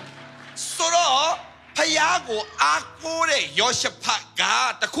Hallelujah ဆိုတော့ဖယားကိုအားကိုးတဲ့ယောရှဖတ်က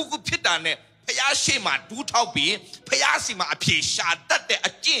တခုခုဖြစ်တာနဲ့ဖယားရှိမှဒူးထောက်ပြီးဖယားစီမှာအပြေရှာတတ်တဲ့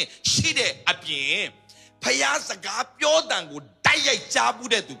အကျင့်ရှိတဲ့အပြင်ဖယားစကားပြောတန်ကိုတိုက်ရိုက်ကြား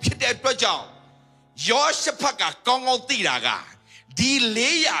ဘူးတဲ့သူဖြစ်တဲ့အတွက်ကြောင့်ယောရှဖတ်ကကောင်းကောင်းသိတာကဒီ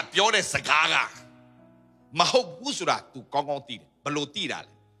400ပြောတဲ့စကားကမဟုတ်ဘူးဆိုတာ तू ကောင်းကောင်းသိတယ်ဘလို့သိတာ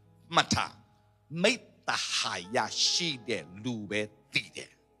လဲမှတ်ထားမိတ္တဟာယရှိတဲ့လူပဲသိတ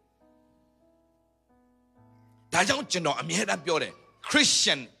ယ်ဒါကြောင့်ကျွန်တော်အမြဲတမ်းပြောတယ်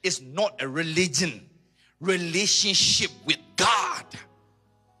Christian is not a religion relationship with God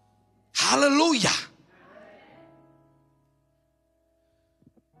hallelujah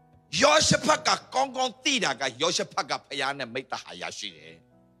ယောရှဖတ်ကကောင်းကောင်းသိတာကယောရှဖတ်ကဖယားနဲ့မိတ္တဟာယရှိတယ်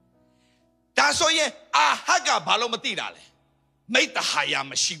ဒါဆိုရင်အာဟတ်ကဘာလို့မသိတာလဲမိတ္တဟာယ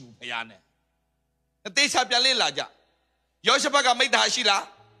မရှိဘူးဖယားနဲ့အသေးချာပြန်လေ့လာကြယောရှဖတ်ကမိတ္တဟာရှိလား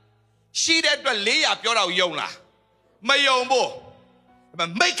ရှိတဲ့အတွက်400ပြောတာကိုယုံလားမယုံဘူး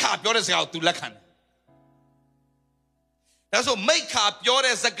မိခါပြောတဲ့စကားကို तू လက်ခံတယ်ဒါဆိုမိခါပြော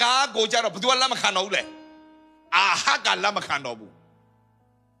တဲ့စကားကိုကြတော့ဘယ်သူကလက်မခံတော့ဘူးလဲ Ahaka Lamakanobu.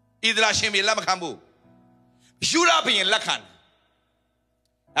 Idra Shimi Lamakambu. Shura being Lakan.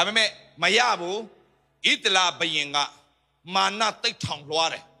 Abame Mayabu, Itla Bayinga, Mana take tongue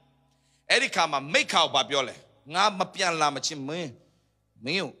water. Ericama make out Babiole. Nga Mapian Lamachim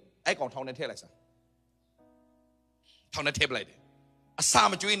meal. I can't tell the tail. Tell the table. A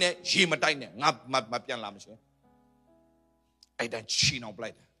Sam doing it, she Matine, not Mapian Lamachim. I don't chin on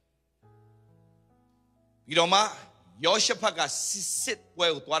blade. You know, ma, Yoshapaga sit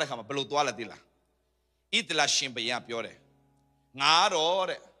well to Warakama, below Dwala Dilla. Itla Shimba Yapiore. Naro,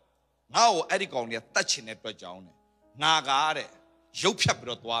 now Ericon, you're touching it, but John. Nagare, Yopia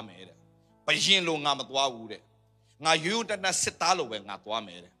Brotwame. But Jin Lungamatwa would it. Now you that not sit all over not one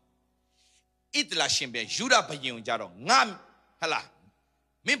minute. Itla Shimbe, Judah Bayun Jaro, Nam, Hala,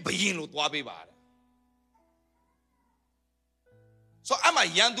 me Bayin Lutwabi Bar. So I'm a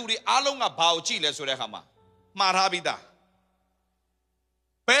Yanduri along about Chile Surehama, Marabida.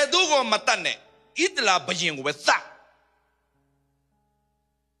 Pedugo Matane, Itla Bayin with that.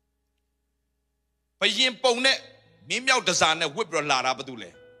 Bayin Pone, Mimia Dazana, Wibra Lara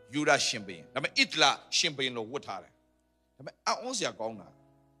Badule. Judah Shimbe. Nama Itla Shimbe no Woodhare. I also a gona.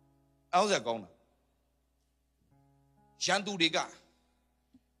 I also a gona. Jandu Diga.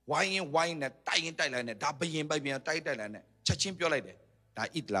 Wine that dying Thailand, that being by being Thailand, Chachim Piolade,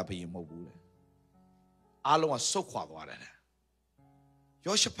 that Itla be mobile. Alo was so quite water.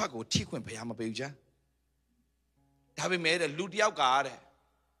 Yoshapago Tiquin Payama Beja. Having made a Ludiao guard.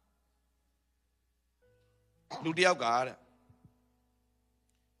 Ludiao guard.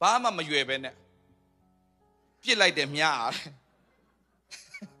 Bama Mayueben. Feel like them yard.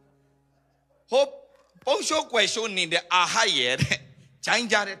 Hope Posho question in the aha yet.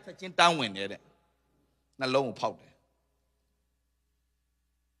 Chanjare touching down when it. Na long powder.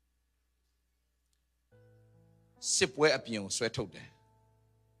 Sip way up you, sweat out there.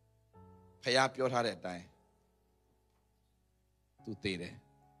 Pay up your heart at time. To take it.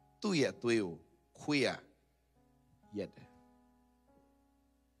 2 years, 2 years, queer yet.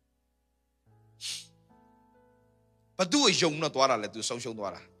 But do a young not water let do social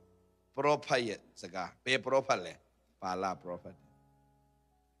water. Proper yet, cigar, pay properly, pala prophet.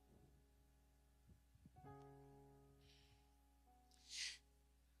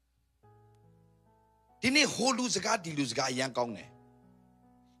 Didn't hold lose a guy, lose guy young gong.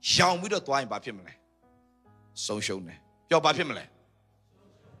 Shall we not wine by family? Social ne. Your by family.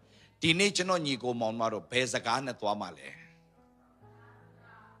 The nature no nigo monmaro, pays a gun at Wamale.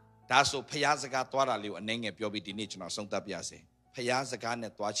 That's so Payazaga Twara Liu and Nang a Piobi the nature of Santa Piase. Payazaga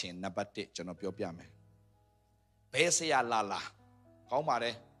net watching Nabate, John Piopiame. Pesea Lala. How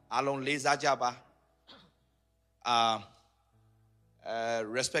mare? Alon Liza Jaba.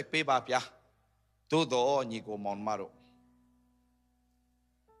 Respect Peba Pia. Todo Nigo Monmaro.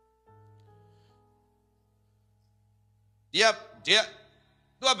 Yep, dear.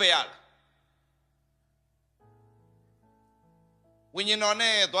 Do a bear. When you know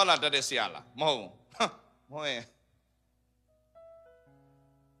ne dollar that is yala. Mo. Moe.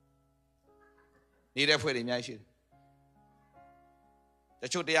 Need a for the Yashi. The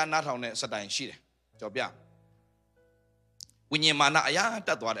truth they are not on it, Sadan Shire. Jobia. When you mana ayat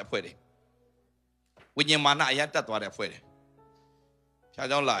that what I put it. When you mana ayat that what I put it. I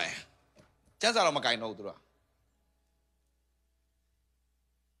don't lie. Just out of my guy no draw.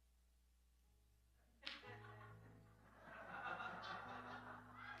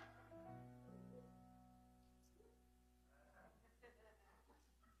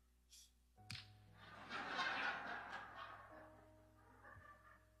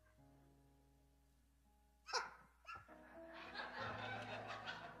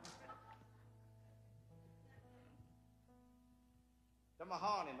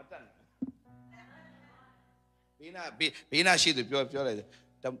 Bina she the pure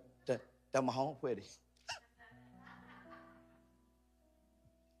the Mahon Query.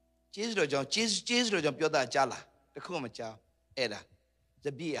 Jesus John, Jesus John Pioda Jala, the Kumacha, Eda,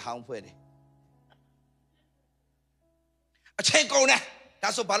 the bee hound Query. A chain corner,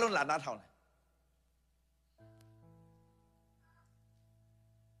 that's a balloon la not hound.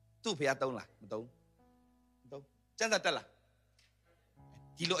 2 piaton la, don't. Janatella.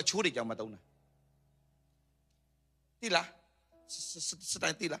 He looked a churi young Madonna. Tila,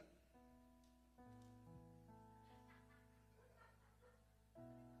 Tila.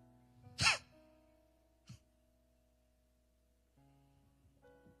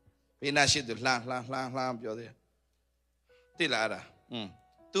 Pina shit the lamb, you're there. Tila,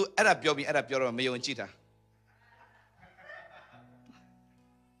 to Arab Yobi, Mayo and Cheetah.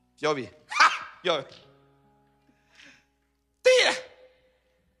 Yobi, ha! Yo.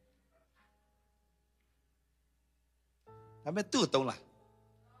 ဒါပေမဲ့သူ့ကိုသုံးလား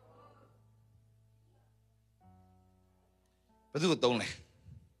ဘယ်သူ့ကိုသုံးလဲ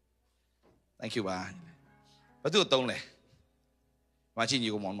thank you ပါဘယ်သူ့ကိုသုံးလဲမချင်း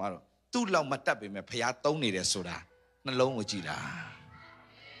ကြီးကိုမောင်မတော့သူ့လောက်မတတ်ပေမဲ့ဖျားသုံးနေတယ်ဆိုတာနှလုံးကိုကြည်တာ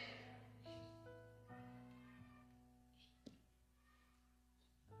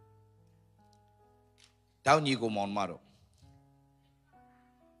တောင်းကြီးကိုမောင်မတော့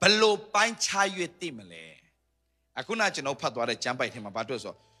ဘလို့ပိုင်းခြား၍သိမလဲအခုနကျွန်တော်ဖတ်သွားတဲ့ကျမ်းပိုက်ထဲမှာဘာတွေ့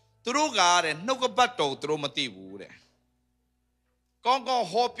ဆိုသူတို့ကတဲ့နှုတ်ကပတ်တော်သူတို့မသိဘူးတဲ့ကောင်းကောင်း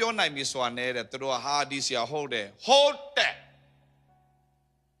ဟောပြောနိုင်ပြီဆိုတာနဲ့တဲ့သူတို့ဟာဒီဆရာဟုတ်တယ်ဟုတ်တယ်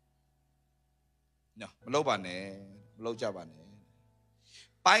နော်မလုပ်ပါနဲ့မလုပ်ကြပါနဲ့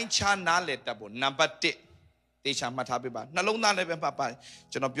ပိုင်းခြားနားလေတက်ဖို့နံပါတ်1တေချာမှတ်ထားပေးပါနှလုံးသားလည်းပဲမှတ်ပါ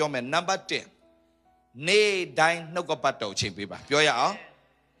ကျွန်တော်ပြောမယ်နံပါတ်1နေ့တိုင်းနှုတ်ကပတ်တော်ချိန်ပေးပါပြောရအောင်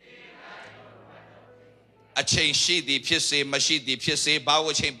အချိန်ရှိသည်ဖြစ်စေမရှိသည်ဖြစ်စေဘာ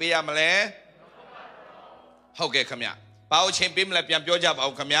ကိုချိန်ပေးရမလဲဟုတ်ကဲ့ခင်ဗျဘာကိုချိန်ပေးမလဲပြန်ပြောကြပါ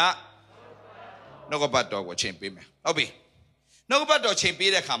ဦးခင်ဗျနှုတ်ကပတ်တော်ကိုချိန်ပေးမယ်ဟုတ်ပြီနှုတ်ကပတ်တော်ချိန်ပေး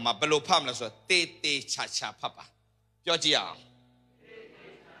တဲ့အခါမှာဘယ်လိုဖတ်မလဲဆိုတော့တေးတေးချာချာဖတ်ပါပြောကြည့်အောင်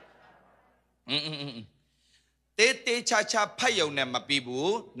တေးတေးချာချာဖတ်ရုံနဲ့မပြီး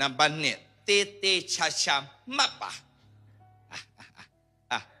ဘူးနံပါတ်2တေးတေးချာချာမှတ်ပါ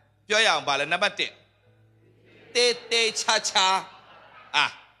ပြောရအောင်ပါလဲနံပါတ်1တေးတေးချာချာ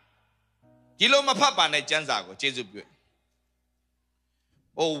ဒီလိုမဖတ်ပါနဲ့ကျမ်းစာကိုကျေးဇူးပြု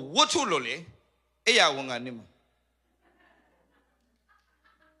ဟိုဝတ်ထုလို့လေအဲ့ရဝန်ကနေမှာ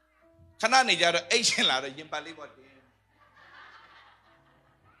ခဏနေကြတော့အိတ်ရှင်လာတော့ရင်ပတ်လေးပေါ့တင်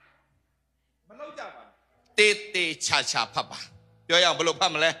မလုပ်ကြပါတေးတေးချာချာဖတ်ပါပြောရအောင်ဘယ်လိုဖ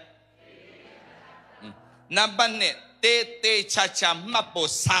တ်မလဲနံပါတ်1တေးတေးချာချာမှတ်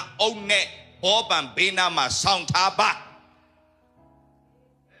ဖို့စာအုပ်နဲ့ဘောပန်ဘေးနားမှာဆောင်းထားပါ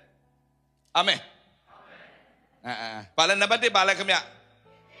အာမင်ပါလဲနံပါတ်1ပါလဲခင်ဗျ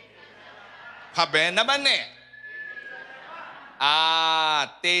ဖတ်ပဲနံပါတ်2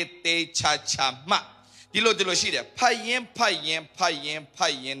တေးတေးချာချာမှတ်ဒီလိုရှိတယ်ဖတ်ရ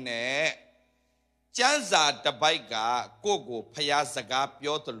င်နဲ့ကျမ်းစာတစ်ပိုက်ကကိုဖျားစကား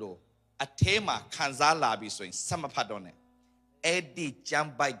ပြောသလိုအထဲမှာခံစားလာပြီဆိုရင်ဆက်မဖတ်တော့နဲ့အဲ့ဒီကျ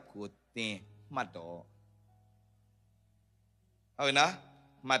မ်းပိုက်ကိုသင်မှတ်တော့ဟုတ်နော်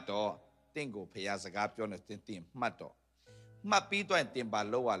မှတ်တော့သင်ကိုဖျားစကားပြောနေသင်မှတ်တော့မှတ်ပြီးတော့သင်ပါ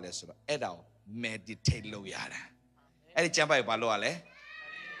လို့ရလဲဆိုတော့အဲ့ဒါကို meditate လုပ်ရတာအဲ့ဒီကျမ်းပိုက်ဘာလို့ရလဲ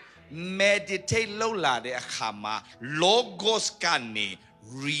meditate လုပ်လာတဲ့အခါမှာ logos ကနေ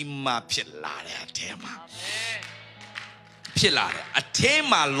rima ဖြစ်လာတဲ့အထဲမှာဖြစ်လာတယ်အထဲ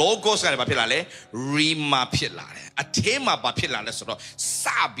မှာ logos ကနေဘာဖြစ်လာလဲ rima ဖြစ်လာတယ်အထဲမှာဘာဖြစ်လာလဲဆိုတော့စ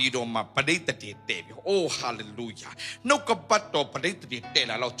ပြီးတော့မှပဋိသန္ဓေတည်ပြီအိုး hallelujah နှုတ်ကပတ်တော်ပဋိသန္ဓေတည်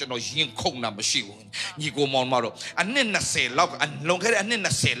လာတော့ကျွန်တော်ရင်ခုန်တာမရှိဘူးညီကိုမောင်မတော်အနှစ်20လောက်လွန်ခဲ့တဲ့အနှစ်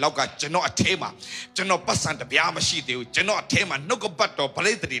20လောက်ကကျွန်တော်အထဲမှာကျွန်တော်ပတ်စံတပြားမရှိသေးဘူးကျွန်တော်အထဲမှာနှုတ်ကပတ်တော်ပ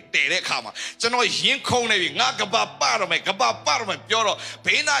ဋိသန္ဓေတည်တဲ့အခါမှာကျွန်တော်ရင်ခုန်နေပြီငါကဘာပါတော့မယ်ပြောတော့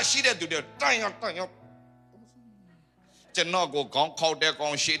ဘေးနာရှိတဲ့သူတွေတန်ရောက်ကျွန်တော်ကိုခေါင်းခေါက်တဲ့ကော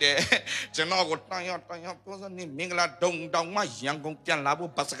င်ရှိတယ်ကျွန်တော်ကိုတန်ရောက်ပြောစနေမင်္ဂလာဒုံတောင်မှရန်ကုန်ပြန်လာ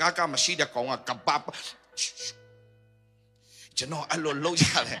ဖို့ဘတ်စကားကမရှိတဲ့ကောင်ကကပကျွန်တော်အဲ့လိုလုပ်ရ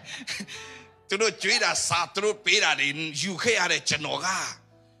တယ်သူတို့ကြွေးတာစားသူတို့ပေးတာတွေယူခဲ့ရတဲ့ကျွန်တော်က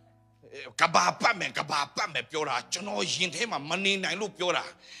ဘာပတ်မယ်ပြောတာကျွန်တော်ရင်ထဲမှာမနေနိုင်လို့ပြောတာ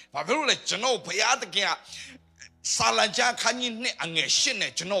ဘာဖြစ်လို့လဲကျွန်တော်ဘုရားသခင်ကစာလံကျမ်းခန်းကြီးနဲ့အငယ်ရှစ်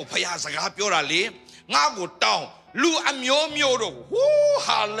နဲ့ကျွန်တော်ဘုရားစကားပြောတာလေငါ့ကိုတောင်းလူအမျိုးတို့ဟူး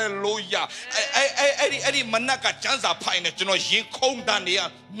ဟာလေလုယာအဲ့ဒီမနက်ကကျမ်းစာဖိုင်နေကျွန်တော်ရင်ခုန်တန်နေရ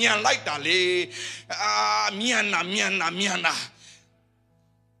မြန်လိုက်တာလေမြန်နာရ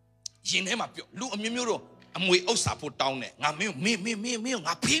င်ထဲမှာပြောလူအမျိုးတို့အမွေဥစ္စာဖို့တောင်းတယ်ငါမင်း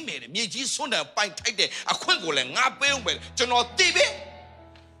ငါဖေးမယ်မြေကြီးစွန့်တယ်ပိုင်ထိုက်တယ်အခွင့်ကိုလည်းငါပေးအောင်ပဲကျွန်တော်သိပြီ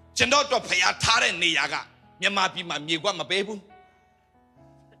ကျွန်တော်တော့ဖျားထားတဲ့နေရာကမြန်မာပြည်မှာမြေကွက်မပေးဘူး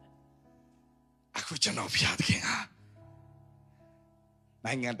အခုကျွန်တော်ဖျားသခင်ဟာ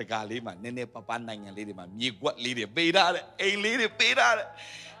နိုင်ငံတကာလေးမှာနည်းနည်းပပနိုင်ငံလေးတွေမှာမြေကွက်လေးတွေပေးထားတယ်အိမ်လေးတွေပေးထားတယ်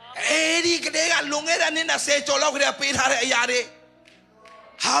အဲဒီကလေးကလွန်ခဲ့တဲ့နှစ်20ကျော်လောက်ကလေးပေးထားတဲ့အရာတွေ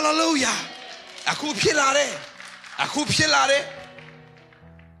ဟာလေလုယာအခုဖြစ်လာတယ်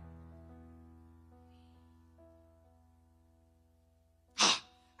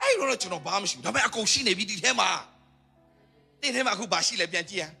အဲ့လိုတော့ကျွန်တော်ဘာမှမရှိဘူးဒါပေမဲ့အကုန်ရှိနေပြီဒီထဲမှာအခုဘာရှိလဲပြန်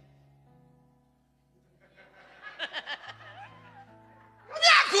ကြည့်ရ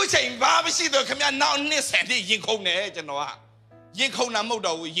အခုချိန်ဘာမရှိတော့ခင်ဗျာနောက်နှစ်ဆယ်နှစ်ရင်ခုန်နေကျွန်တော်ကရင်ခုန်တာမဟုတ်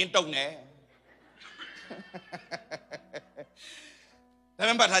တော့ဘူးရင်တုံနေ မ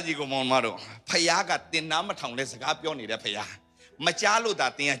င်းပတ်ထားကြည့်ကိုမောင်မတို့ဖယားကတင်နာမထောင်တဲ့စကားပြောနေတဲ့ဖယားမကြားလို့ဒါ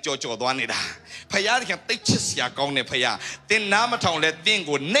တင်ကကြော်သွားနေတာဖယားကတိတ်ချစ်စရာကောင်းတဲ့ဖယားတင်နာမထောင်လဲတင်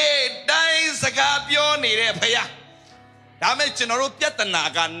ကိုနေတိုင်းစကားပြောနေတဲ့ဖယားဒါမဲ့ကျွန်တော်တို့ပြဿနာ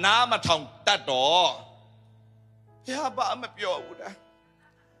ကနားမထောင်တတ်တော့ဖယားဘာမပြောဘူးလား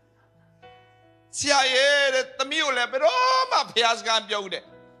ဆရာရဲ့တဲ့သမီးကိုလည်းဘယ်တော့မှဖယားစကားပြောဘူးတဲ့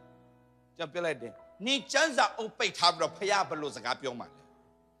ကြပြလိုက်တယ်နင်ကျန်းစာအုပ်ပိတ်ထားပြီးတော့ဖယားဘယ်လိုစကားပြောမှာလဲ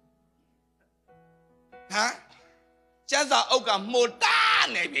ဟမ်ကျန်းစာအုပ်ကမှုတ်တာ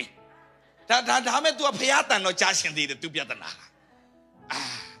နေပြီဒါမဲ့ तू ဖယားတန်တော့ကြားရှင်သေးတယ် तू ပြဿနာ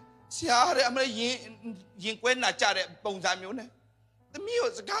ဆရာတဲ့အမလေးရင်ကွဲနာကြတဲ့ပုံစံမျိုးနဲ့သမီး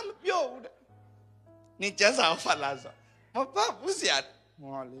ကိုစကားမပြောဘူးတဲ့နင်ကျန်းစာအုပ်ဖတ်လားဆိုမဖတ်ဘူးဆရာ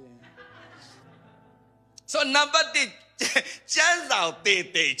ဟောလေဆိုနံပါတ်1ကျန်းစာ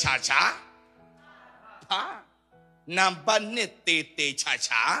တေချာဟာနံပါတ်2တေ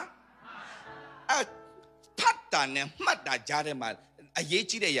ချာဖတ်တာနဲ့မှတ်တာကြားထဲမှာအရေး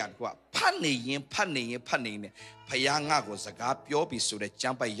ကြီးတဲ့ຢာတခုကဖတ်နေရင်ဖယားငါကိုစကားပြောပြီးဆိုတဲ့ကြ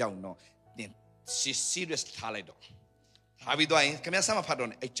မ်းပိုက်ရောက်တော့နင် serious ထားလိုက်တော့ဟာပြီးတော့ခင်ဗျားစမ်းမဖတ်တော့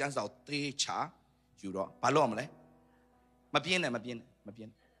နဲ့အဲ့ကျန်းစာကိုသေချာယူတော့ဘာလို့မလဲမပြင်းနဲ့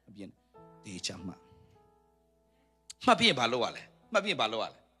သေချာမှပြင်းဘာလို့ ရလဲ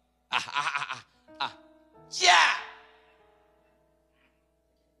ကြာ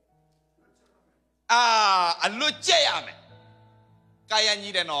အလွတ်ကျက်ရမယ်ကာယညီ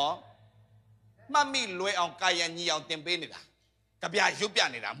တယ်နော်မှတ်မိလွယ်အောင်ကာယညီအောင်တင်ပေးနေတာကြပြရုပ်ပြ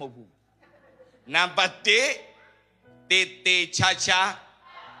နေတာမဟုတ်ဘူးနံပါတ်1တေချာ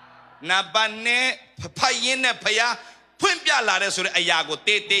နံပါတ်2ဖယင်းနဲ့ဖယားဖွင့်ပြလာတဲ့ဆိုတဲ့အရာကို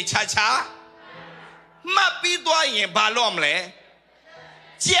တေချာမှတ်ပြီးသွားရင်ဘာလို့မလဲ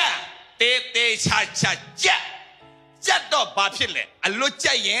ကြက်တေချာကြက်တော့ဘာဖြစ်လဲအလွတ်ကြ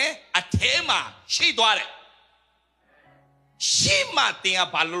က်ရင်အထဲမှာရှိသွားတယ်ရှိမှတင်က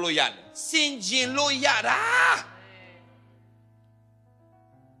ဘာလို့ရလဲစင်ကျင်လို့ရတာ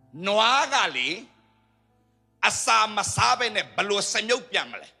နွားကလေအစာမစားဘဲနဲ့ဘလို့စမြုပ်ပြန်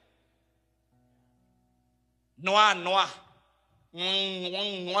မလဲနွားလုံး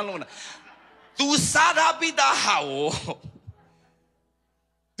သူစားတာပြီးသားဟာကို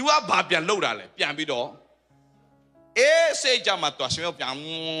तू ကဘာပြန်လှုပ်တာလဲပြန်ပြီးတော့စေကြမှာတော့စမြုပ်ပြန်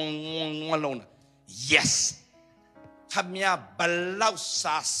လုံးတာ yes ခမရဘလောက်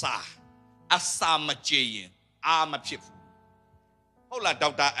စာအစာမကြေရင်အာမဖြစ်ဘူးဟုတ်လားဒေါ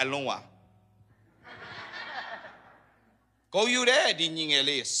က်တာအလုံးဝကိုယူတဲ့ဒီညီငယ်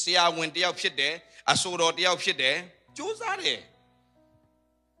လေးဆရာဝန်တယောက်ဖြစ်တယ်အဆိုတော်တယောက်ဖြစ်တယ်ကြိုးစားတယ်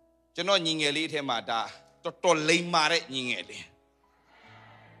ကျွန်တော်ညီငယ်လေးထဲမှာဒါတော်လိမ္မာတဲ့ညီငယ်လေး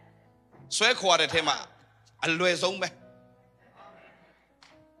ဆွဲခေါ်တဲ့ထဲမှာအလွယ်ဆုံးပဲ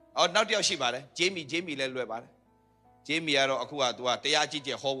နောက်တစ်ယောက်ရှိပါတယ်ဂျေမီလည်းလွယ်ပါတယ်ဂျေမီကတော့အခုက तू ကတရားကြီး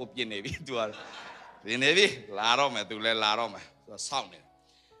ကျယ်ဟောဖို့ပြင်နေပြီ तू ကပြင်နေပြီလာတော့မယ် तू လည်းလာတော့မယ် तू စောင့်နေ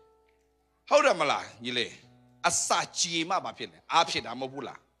ဟုတ်တယ်မလားညီလေးအစာကြေမှဘာဖြစ်လဲအားဖြစ်တာမဟုတ်ဘူး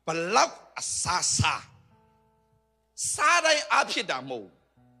လားဘလောက်အစာစားတိုင်းအားဖြစ်တာမဟုတ်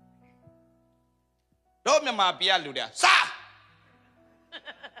တော့မြန်မာပြည်ကလူတွေစား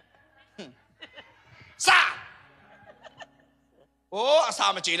အစာ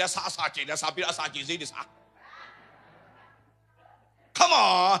မကြေလဲစားပြီးတော့အစာကြေစိတ်တွေစား Come on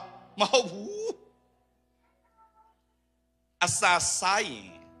မဟုတ်ဘူးအစာစားရင်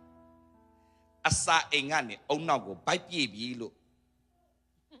အစာအိမ်ကနေအုံနောက်ကိုဗိုက်ပြည့်ပြီလို့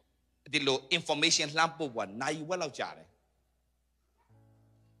ဒီလို information လှမ်းပို့ပေါ်နိုင်ဝက်လောက်ကြာတယ်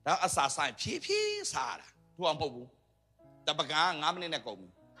ဒါအစာစားရင်ဖြည်းစားတာသူကမဟုတ်ဘူးတပကံ9မိနစ်နဲ့ကုန်ပြီ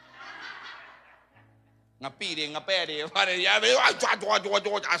ငါပြီတယ်ငါပဲ့တယ်ပါတယ်ရပဲကြွားစား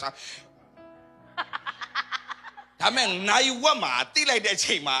ဒါမဲ့နိုင်ဝက်မှာတိလိုက်တဲ့အ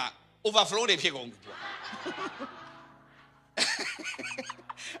ချိန်မှာ overflow တွေဖြစ်ကုန်ပြီ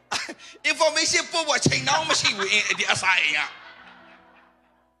information ပို့ပေါ်ချိန်တော့မရှိဘူးဒီအစာအိမ်က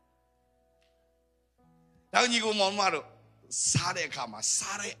တောင်ကြီးကိုမောင်မတို့စားတဲ့အခါမှာ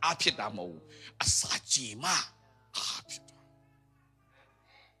စားတဲ့အားဖြစ်တာမဟုတ်ဘူးအစာကြည်မှအားဖြစ်တာ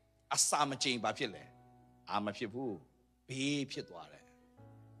အစာမကြည်ဘာဖြစ်လဲအာမဖြစ်ဘူးဘေးဖြစ်သွားတယ်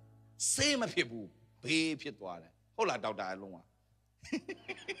ဆေးမဖြစ်ဘူးဘေးဖြစ်သွားတယ်ဟုတ်လားဒေါက်တာအလုံးက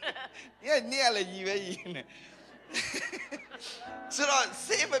နေ့လည်းညီပဲညီနေဆိုတော့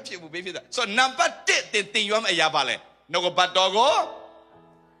ဆေးမဖြစ်ဘူးဘေးဖြစ်တာဆိုတော့နံပါတ်1တင်ရွမ်းအရာပါလဲနှုတ်ကပတ်တော်ကို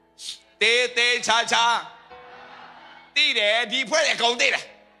တေချာသိတယ်ဒီဖွဲ့အကုန်သိတယ်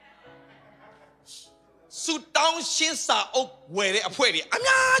ဆူတောင်းရှင်းစာအုပ်ဝယ်တဲ့အဖွဲတွေအ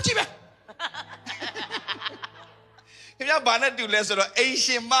များကြီးပဲ ခင်ဗျာဘာနဲ့တူလဲဆိုတော့အိမ်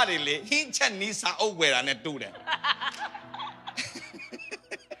ရှင်မတွေလေဟင်းချက်နီးစာအုပ်ဝယ်တာနဲ့တူတယ်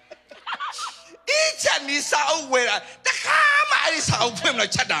အင်းချက်နီးစာအုပ်ဝယ်တာတခါမှအဲ့ဒီစာအုပ်ဖွင့်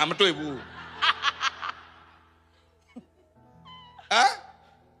လို့ချက်တာမတွေ့ဘူးဟမ်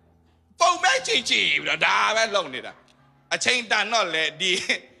ပုံမဲ့ကြည့်ပြီးတော့ဒါပဲလုံနေတာအချိန်တန်တော့လေဒီ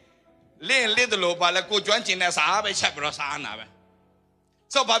လင်းတယ်လို့ပါလဲကိုကျွမ်းကျင်တဲ့စာပဲချက်ပြီးတော့စားနာပဲ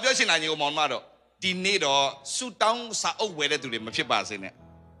ဆိုဘာပြောချင်တာညီကိုမောင်မတော့ဒီနေ့တော့ဆူတောင်းစာအုပ်ဝယ်တဲ့သူတွေမဖြစ်ပါစေနဲ့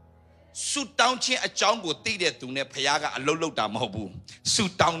ဆူတောင်းခြင်းအကြောင်းကိုသိတဲ့သူနဲ့ဘုရားကအလုပ်လုပ်တာမဟုတ်ဘူးဆူ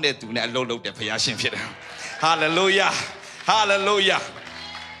တောင်းတဲ့သူနဲ့အလုပ်လုပ်တဲ့ဘုရားရှင်ဖြစ်တယ်ဟာလေလုယာဟာလေလုယာ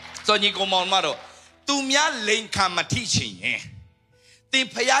ဆိုညီကိုမောင်မတော့သူများလိန်ခံမထိချင်ရင်သင်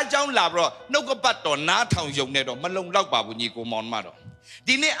ဘုရားเจ้าလာပြီးတော့နှုတ်ကပတ်တော်နားထောင်ယုံနေတော့မလုံလောက်ပါဘူးညီကိုမောင်မတော့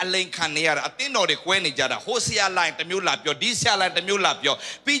ဒီနေ့အလိန်ခံနေရတာအတင်းတော်တွေကွဲနေကြတာဟိုဆရာလိုင်းတစ်မျိုးလာပြောဒီဆရာလိုင်းတစ်မျိုးလာပြော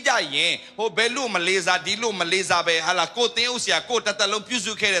ပြီးကြရင်ဟိုဘယ်လို့မလေးစားဒီလို့မလေးစားပဲဟာလာကိုတင်းအုပ်ဆရာကိုတတလုံးပြု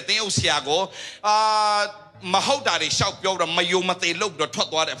စုခဲ့တဲ့တင်းအုပ်ဆရာကိုမဟုတ်တာတွေရှောက်ပြောတော့မယုံမသေးလို့တော့ထွက်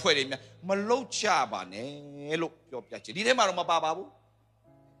သွားတဲ့အဖွဲ့တွေများမလုံချပါနဲ့လို့ပြောပြချင်ဒီထဲမှာတော့မပါပါဘူး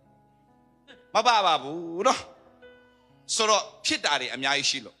မပါပါဘူးနော်ဆိုတော့ဖြစ်တာတွေအများကြီး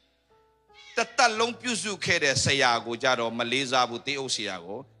ရှိလို့တတ်လုံးပြုစုခဲ့တဲ့ဆရာကိုကြတော့မလေးစားဘူးတေးအုပ်ဆရာ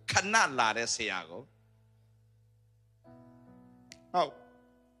ကိုခဏလာတဲ့ဆရာကိုဟုတ်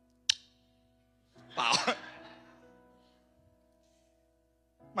ပါ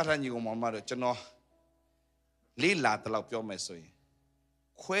မရညီကိုမတော့ကျွန်တော်လေးလာတလောက်ပြောမယ်ဆိုရင်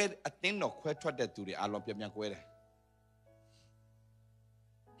ခွဲအတင်းတော့ခွဲထွက်တဲ့သူတွေအလုံးပြန်ခွဲတယ်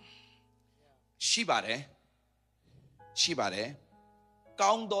ရှိပါတယ်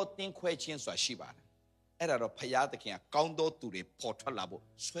ကောင်းသောတင်းခွဲခြင်းဆိုတာရှိပါတယ်အဲ့ဒါတော့ဖယားသခင်ကကောင်းသောသူတွေပေါ်ထွက်လာဖို့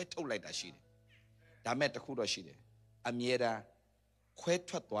ဆွဲထုတ်လိုက်တာရှိတယ်ဒါမဲ့တခုတော့ရှိတယ်အမြဲတမ်းခွဲ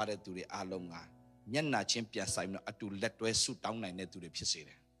ထွက်သွားတဲ့သူတွေအားလုံးကမျက်နှာချင်းပြန်ဆိုင်ပြီးတော့အတူလက်တွဲဆုတောင်းနိုင်တဲ့သူတွေဖြစ်စေတ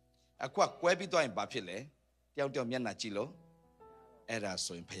ယ်အခုကကွဲပြီးသွားရင်ဘာဖြစ်လဲတယောက်တယောက်မျက်နှာကြည့်လို့အဲ့ဒါ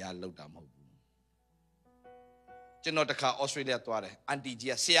ဆိုရင်ဖယားလောက်တာမဟုတ်ဘူးကျွန်တော်တခါဩစတြေးလျသွားတယ်အန်တီ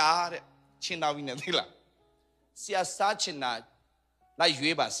ကြီးကဆရာတဲ့ချင်းတော်ကြီးနဲ့သိလားဆရာစားချင်တာလိုက်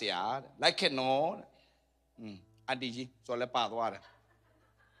ရွေးပါဆရာလိုက်ခဲ့နော်အန်တီကြီးဆိုလည်းပါသွားတယ်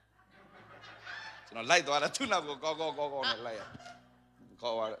ကျွန်တော်လိုက်သွားတယ်သူ့နောက်ကိုကောနဲ့လိုက်ရ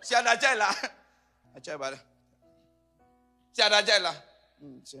ခေါ်သွားတယ်ဆရာဒါကြိုက်လားအကြိုက်ပါလားဆရာဒါကြိုက်လား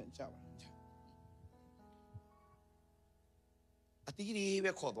ဆရာကြပါအတီးတွေ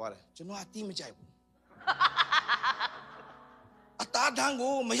ပဲခေါ်သွားတယ်ကျွန်တော်အတီးမကြိုက်ဘူးအသားတန်း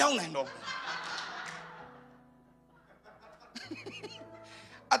ကိုမရောက်နိုင်တော့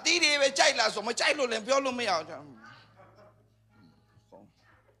အတီးတွေပဲကြိုက်လားဆိုမကြိုက်လို့လည်းပြောလို့မရအောင်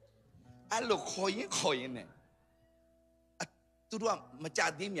အဲ့လိုခေါ်ရင်နဲ့သူတို့ကမကြ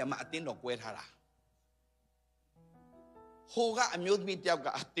သေးမြတ်မအတင်းတော့ကွဲထားတာဟိုကအမျိုးသမီးတယောက်က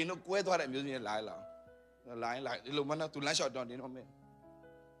အတင်းတော့ကွဲသွားတဲ့အမျိုးသမီးနဲ့လိုက်ဒီလိုမနော်သူလမ်းလျှောက်တော့တင်းတော့မင်း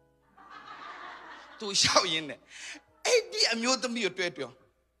သူလျှောက်ရင်းနဲ့အဲ့ဒီအမျိုးသမီးကိုတွဲ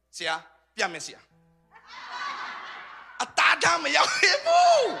ဆရာပြမယ်ဆရာအသားတမ်းမရောက်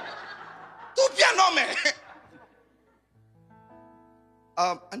ဘူးသူပြန်တော့မယ်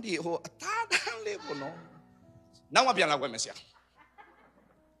အန်ဒီဟိုအသားတမ်းလေးပေါ့နော်နောက်မှပြန်လာခွင့်မယ်ဆရာ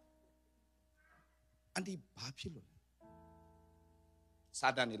အန်ဒီဘာဖြစ်လို့စာ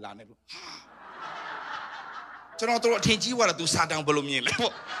တန်နေလာနေလို့ကျွန်တော်တို့အထင်ကြီးသွားတာသူစာတန်ဘယ်လိုမြင်လဲ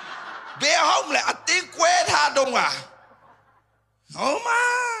ပေါ့ဘယ်ဟုတ်မလဲအတင်းကွဲထားတော့ကဟုတ်မှာ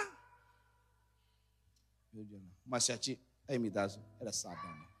မဆရာကြီးအဲ့မိသားစုအဲ့ဒါစာတ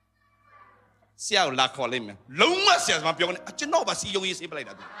န်ဆရာကိုလာခေါ်လိုက်မယ်လုံးဝဆရာမပြောနဲ့ကျွန်တော်ပါစီယုံရေးဆေးပလိုက်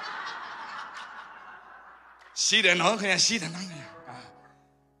တာသူရှိတယ်နော်ခင်ဗျာရှိတယ်နော်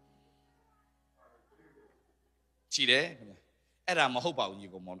ရှိတယ်ခင်ဗျာအဲ့ဒါမဟုတ်ပါဘူးညီ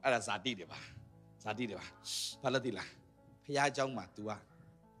ကောင်မောင်အဲ့ဒါဇာတိတွေပါဘာလို့သိလားဖခင်เจ้าမှာ तू อ่ะ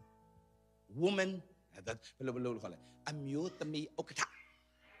woman ဘယ်လိုခေါ်လဲအမျိုးသမီးဥက္ကဋ္ဌ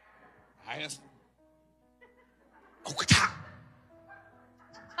ဥက္ကဋ္ဌ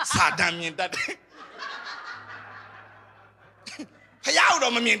စာတန်မြင်တတ်တယ်ဖခင်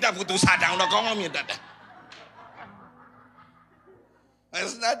တော့မမြင်တတ်ဘူး तू စာတန်တော့ကောင်းမြင်တတ်တယ်အဲ့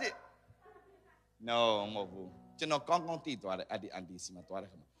ဒါတည်း no မဟုတ်ဘူးကျွန်တော်ကောင်းသိသွားတယ်အဲ့ဒီအန်တီစီမှာသွားတယ်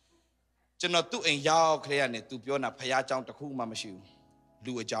ခင်ဗျကျွန်တော်သူ့အိမ်ရောက်ခရေကနေသူပြောတာဖခင်เจ้าတစ်ခုမှမရှိဘူး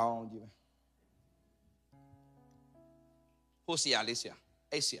လူအကြောင်းကြီးပဲဟိုဆရာလေးဆရာ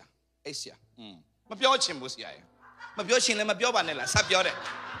အဲ့ဆရာမပြောချင်ဘူးဆရာရဲ့မပြောချင်လည်းမပြောပါနဲ့လားဆက်ပြောတယ်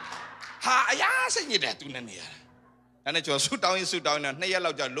ဟာအရာစိတ်ညစ်တယ်သူနဲ့နေရတာဒါနဲ့ကျွန်တော်ဆူတောင်းရင်2ရက်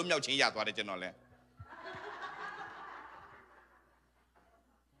လောက်ကြာလွတ်မြောက်ခြင်းရသွားတယ်ကျွန်တော်လည်း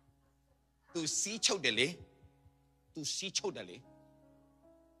သူစီးချုပ်တယ်လေ သူစီးချုပ်တယ်လေ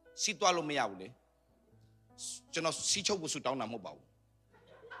စီးသွားလို့မရဘူးလေကျွန်တော်စီးချုပ်ဖို့ဆူတောင်းတာမဟုတ်ပါဘူး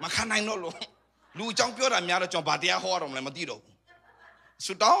မခံနိုင်တော့လို့လူအကြောင်းပြောတာများတော့ကျွန်တော်ဗာတရားဟောရတော့မလဲမသိတော့ဘူး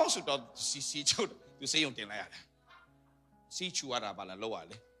ဆူတောင်းစီးချုပ်သူစိတ်ယုံတင်လိုက်ရတယ်စီးချူရတာပါလားလောက်ရ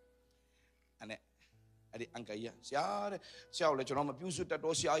လေအဲ့ဒီအန်ကကြီးဆရာတဲ့ဆရာလည်းကျွန်တော်မပြုစုတတ်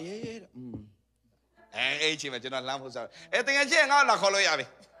တော့ဆရာရဲ့တဲ့အဲ့ချိန်မှာကျွန်တော်လမ်းဖို့စားတကယ်ချင်းငါလာခေါ်လို့ရပြီ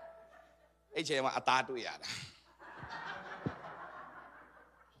အဲ့ချိန်မှာအသားတွေ့ရတာ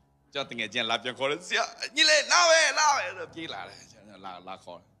ကျွန်တော်တကယ်ချင်းလာပြန်ခေါ်လို့ဆရာညီလေးလာပဲဆိုပြေးလာတယ်ကျွန်တော်လာ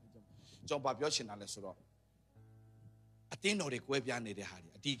ခေါ်ကျွန်တော်ဘာပြောချင်တာလဲဆိုတော့အတင်းတော်တွေကွဲပြားနေတဲ့ဟာ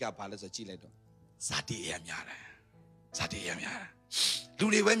တွေအဓိကဘာလဲဆိုကြည့်လိုက်တော့ဇာတိရများတယ်ဇာတိရများတယ်လူ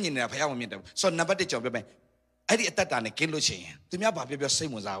တွေပဲမြင်နေတာဖယားမမြင်တယ်ဆိုတော့နံပါတ်1ကျွန်တော်ပြောမယ်အဲ့ဒီအတ္တတာနဲ့ကင်းလို့ရှိရင်သူများဘာပြောစိ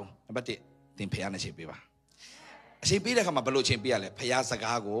တ်ဝင်စားအောင်နံပါတ်1သင်ဖယားနဲ့ချိန်ပေးပါအချိန်ပေးတဲ့အခါမှာဘယ်လိုချိန်ပေးရလဲဖယားစ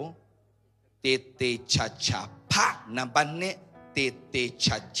ကားကိုတေတေချာချာဖနံပါတ်2တေတေ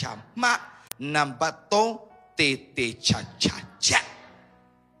ချာချာမနံပါတ်3တေတေချာချာ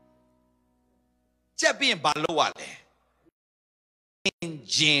ချက်ပြီးရင်ဘာလို့ရလဲ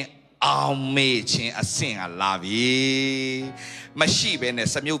ခြင်းအောင်မေ့ခြင်းအဆင့်ကလာပြီမရှိဘဲနဲ့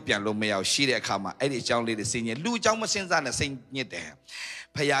စမြုပ်ပြန်လို့မရအောင်ရှိတဲ့အခါမှာအဲ့ဒီအကြောင်းလေးတွေစဉ်းကျင်လူအကြောင်းမစဉ်းစားနဲ့စိတ်ညစ်တယ်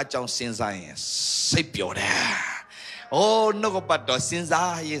ဖခင်အကြောင်းစဉ်းစားရင်စိတ်ပျော်တယ်အိုးနှုတ်ကပတ်တော်စဉ်း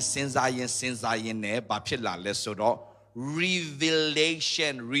စားရင်နဲ့ဘာဖြစ်လာလဲဆိုတော့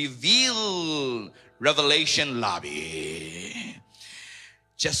revelation လာပြီ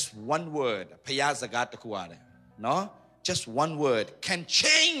just one word ဖခင်စကားတစ်ခုရတယ်နော် just one word can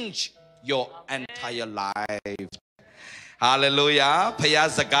change your entire life hallelujah ဖခင်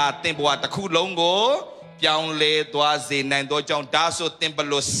စကားသင်ဘဝတစ်ခုလုံးကိုပြောင်းလဲသွားစေနိုင်သောကြောင့်ဒါဆိုသင်ဘယ်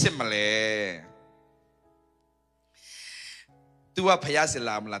လိုစစ်မလဲ तू ကဖခင်စစ်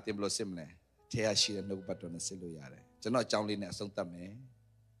လာမလားသင်ဘယ်လိုစစ်မလဲထဲရရှိတဲ့နှုတ်ပတ်တော်နဲ့စစ်လို့ရတယ်ကျွန်တော်အကြောင်းလေးနဲ့အဆုံးသတ်မယ်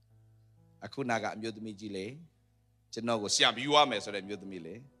အခုနာကအမျိုးသမီးကြီးလေကျွန်တော်ကိုဆရာပြူရမယ်ဆိုတဲ့အမျိုးသမီး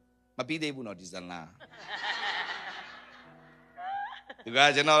လေမပြီးသေးဘူးနော်ဒီဇန်လာဒီက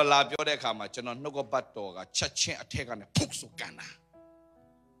ကျွန်တော်လာပြောတဲ့အခါမှာကျွန်တော်နှုတ်ကပတ်တော်ကချက်ချင်းအထက်ကနေဖုတ်ဆိုကန်တာ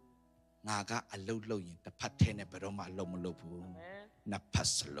ငါကအလုတ်လို့ရင်တစ်ဖက်ထဲနဲ့ဘယ်တော့မှအလုတ်မလုပ်ဘူးနှစ်ဖက်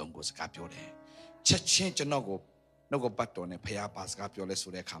စလုံးကိုစကားပြောတယ်ချက်ချင်းကျွန်တော်ကိုနှုတ်ကပတ်တော်နဲ့ဖခင်ပါစကားပြောလဲ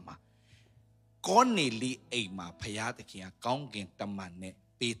ဆိုတဲ့အခါမှာကောနေလီအိမ်မှာဖခင်သခင်ကကောင်းကင်တမန်နဲ့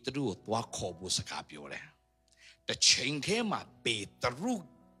ပေတရုကိုသွားခေါ်ဖို့စကားပြောတယ်တစ်ချိန်ထဲမှာပေတရု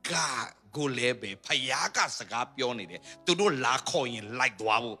ကကိုလည်းပဲဖယားကစကားပြောနေတယ်သူတို့လာခေါ်ရင်လိုက်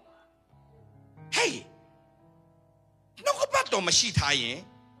သွားဖို့ဟေးနှုတ်ကပတ်တော်မရှိထားရင်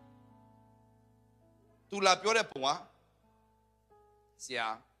သူလာပြောတဲ့ပုံကဆရာ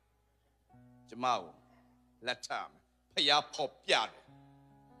ကျမကိုလက်ထမယ်ဖယားဖော်ပြတယ်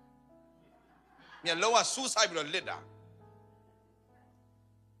မျက်လုံးကစူးဆိုင်ပြီးတော့လစ်တာ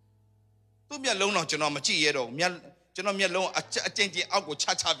သူ့မျက်လုံးတော့ကျွန်တော်မကြည့်ရတော့ကျွန်တော်မျက်လုံးအကျဉ်းအောက်ကိုချ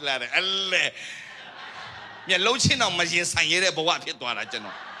ပြလာတယ်အဲ့လေမျက်လုံးချင်းတော့မရင်ဆိုင်ရတဲ့ဘဝဖြစ်သွားတာကျွန်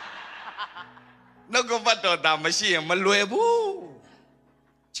တော်နှုတ်ကပတ်တော်ဒါမရှိရင်မလွယ်ဘူး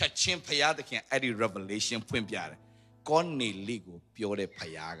ချက်ချင်းဖယားသခင်အဲ့ဒီ revelation ဖွင့်ပြတယ်ကောနေလိကိုပြောတဲ့ဖ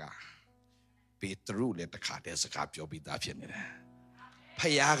ယားကပေတရုလည်းတခါတည်းစကားပြောပြီးသားဖြစ်နေတယ်ဖ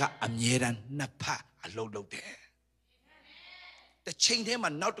ယားကအမြဲတမ်းနှစ်ဖက်အလုံးလုံးတယ်တစ်ချိန်တည်း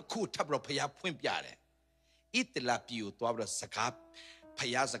မှာနောက်တစ်ခုထပ်ပြီးတော့ဖယားဖွင့်ပြတယ်ဣတလာပြည်ကိုသွားပြီးတော့စကားဖ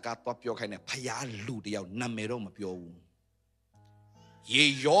ယားစကားသွားပြောခိုင်းတယ်ဖယားလူတယောက်နာမည်တော့မပြောဘူးရေ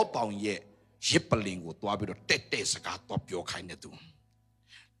ရောပေါင်ရဲ့ရစ်ပလင်ကိုသွားပြီးတော့တဲ့စကားသွားပြောခိုင်းတယ်သူ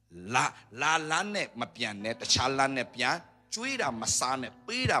လာနဲ့မပြန်နဲ့တခြားလမ်းနဲ့ပြန်ကျွေးတာမစားနဲ့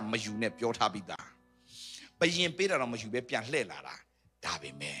ပေးတာမယူနဲ့ပြောထားပြီးသားဘယင်ပေးတာတော့မယူပဲပြန်လှည့်လာတာဒါပဲ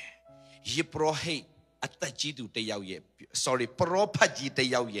မဲ့ယေပရောဟိတ်အသက်ကြီးသူတယောက်ရဲ့ ပရောဖက်ကြီးတ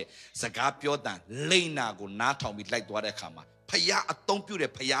ယောက်ရဲ့စကားပြောတဲ့လိမ့်နာကိုနားထောင်ပြီးလိုက်သွားတဲ့အခါမှာဖယားအသုံးပြု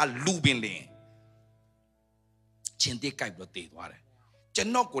တဲ့ဖယားလူပင်လင်ချင်းတိကိုက်ပြီးတော့တည်သွားတယ်ကျွန်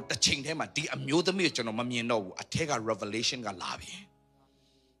တော်ကိုတစ်ချိန်ထဲမှာဒီအမျိုးသမီးကိုကျွန်တော်မမြင်တော့ဘူးအထက်က revelation ကလာပြီ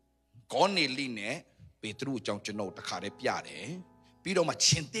ကောနေလိနဲ့ပေတရုအကြောင်းကျွန်တော်တခါတည်းပြတယ်ပြီးတော့မှချ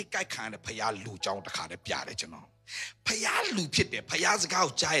င်းတိကိုက်ခံတဲ့ဖယားလူအကြောင်းတခါတည်းပြတယ်ကျွန်တော်ဖယားလူဖြစ်တယ်ဖယားစကား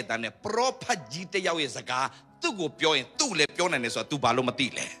ကိုကြားရတဲ့နဲ့ပရောဖက်ကြီးတယောက်ရဲ့စကားသူ့ကိုပြောရင်သူ့လည်းပြောနိုင်တယ်ဆိုတော့ तू ဘာလို့မသိ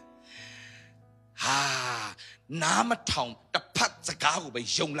လဲဟာနားမထောင်တစ်ဖက်စကားကိုပဲ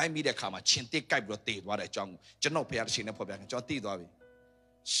ယုံလိုက်မိတဲ့အခါမှာချင်းတိကိုက်ပြီးတော့တည်သွားတဲ့အကြောင်းကိုကျွန်တော်ဖယားတစ်ချိန်နဲ့ဖော်ပြတယ်ကျွန်တော်သိသွားပြီ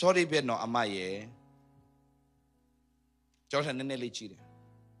sorry ပဲနော်အမရဲ့ကျွန်တော်နည်းနည်းလေးကြည့်တယ်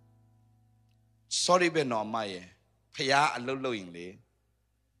sorry ပဲနော်အမရဲ့ဖယားအလုပ်လုပ်ရင်လေ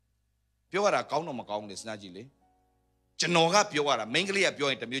ပြောရတာကောင်းတော့မကောင်းဘူးလေစဉ်းစားကြည့်လေကျွန်တော်ကပြောရတာမိန်းကလေးကပြော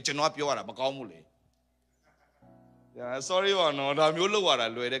ရင်တမျိုးကျွန်တော်ကပြောရတာမကောင်းဘူးလေ sorry ပါနော်ဒါမျိုးလောက်ရတာ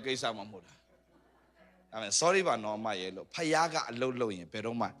လွယ်တဲ့ကိစ္စမှမဟုတ်တာဒါပေမဲ့ sorry ပါနော်အမရဲ့လို့ဖယားကအလုံးလုံးရင်ဘယ်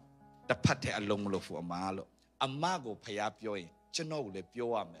တော့မှတစ်ဖက်တည်းအလုံးမလို့ဘူးအမလို့အမကိုဖယားပြောရင်ကျွန်တော်ကိုလည်းပြော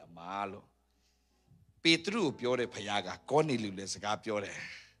ရမယ်အမလို့ပေတရုကိုပြောတဲ့ဖယားကကောနေလူလည်းစကားပြောတယ်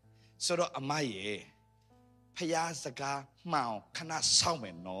ဆိုတော့အမရဲ့ဖယားစကားမှန်အောင်ခဏစောင့်မ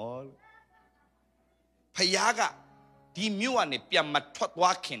ယ်နော်ဖယားကဒီမြို့ကနေပြန်မထွက်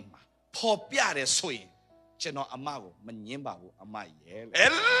သွားခင်မှာပေါ်ပြတယ်ဆိုရင်ကျွန်တော်အမကိုမငင်းပါဘူးအမရဲ့လေ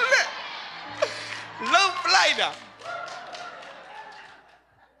လုံးပလိုက်တာ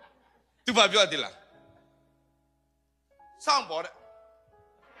သူဘာပြောတယ်လားစောင့်ပေါ်တဲ့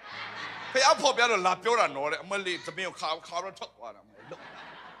ဖယားပေါ်ပြတော့လာပြောတာနော်တဲ့အမလေးသမီးကိုခါတော့ထွက်သွားတာမလို့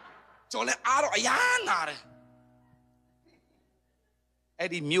ကျော်လဲအားတော့အယားနာတယ်အဲ့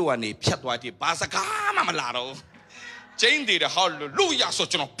ဒီမြို့ကနေဖြတ်သွားတယ်ဘာစကားမှမလာတော့ကျင်းတယ်ဟောလူရဆို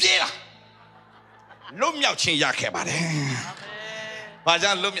ကျွန်တော်ပြေးလာလွတ်မြောက်ခြင်းရခဲ့ပါတယ်။ဘာ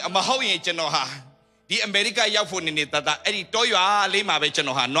ကြောင့်လွတ်မြောက်မဟုတ်ရင်ကျွန်တော်ဟာဒီအမေရိကရောက်ဖို့နေတတ်အဲ့ဒီတောရွာလေးမှာပဲကျွန်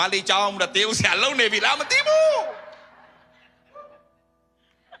တော်ဟာနွားလေးကြောင်းတဲ့တေးဥဆရာလုံနေပြီလားမသိဘူး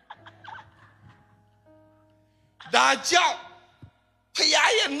။ဒါကြောင့်ဖခင်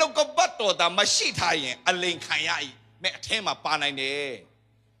ရဲ့နှုတ်ကပတ်တော်သာမရှိထားရင်အလိန်ခံရ၏မဲ့အထဲမှာပါနိုင်တယ်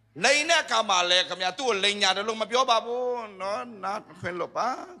။လိန်တဲ့အခါမှာလဲခင်ဗျာသူ့ကိုလိန်ညာတယ်လို့မပြောပါဘူးနော်နားခွင့်လို့ပါ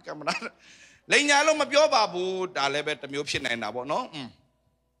ကင်မရာလိန်ညာလို့မပြောပါဘူးဒါလည်းပဲတစ်မျိုးဖြစ်နိုင်တာပေါ့နော်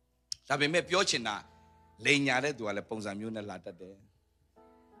ဒါပေမဲ့ပြောချင်တာလိန်ညာတဲ့သူကလည်းပုံစံမျိုးနဲ့လာတတ်တယ်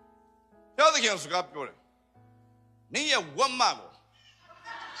ပြောတဲ့ခင်စကားပြောတယ်နင်းရဲ့ဝတ်မကို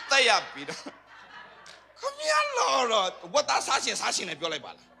တက်ရပြီးတော့ခမရလို့ဝတ်သားစားရှင်နဲ့ပြောလိုက်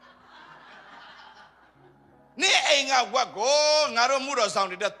ပါလားနင်းအိမ်ကဝတ်ကိုငါတို့မှုတော်ဆောင်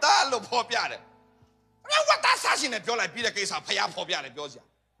နေတဲ့တားလို့ဖော်ပြတယ်ဝတ်သားစားရှင်နဲ့ပြောလိုက်ပြီးတဲ့ကိစ္စဖျားဖော်ပြတယ်ပြောစရာ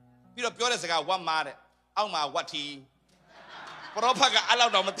ပြီးတော့ပြောတဲ့စကားဝတ်မာတဲ့အောက်မှာဝတ်ထီပရောဖက်ကအဲ့လော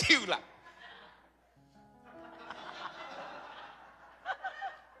က်တော့မသိဘူးလား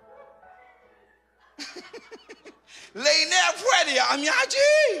လိန်နဲ့အဖွဲ့တွေအများ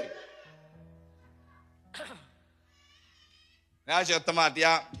ကြီးနားကျတမတ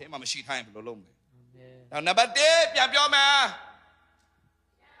ရားထဲမှာမရှိထားရင်ဘယ်လိုလုပ်မလဲနောက်နံပါတ်1ပြန်ပြောမယ်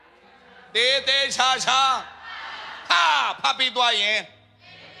တေးသေးချာချာဟာဖတ်ပြီးသွားရင်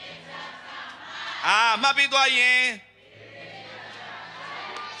မှတ်ပြီးသွားရင်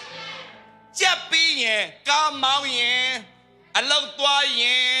ကြက်ပြီးရင်ကားမောင်းရင်အလောက်သွားရ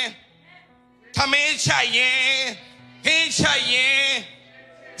င်ထမင်းချက်ရင်ဟင်းချက်ရင်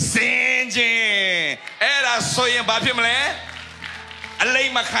စင်ချင်းအဲ့ဒါဆိုရင်ဘာဖြစ်မလဲအလိ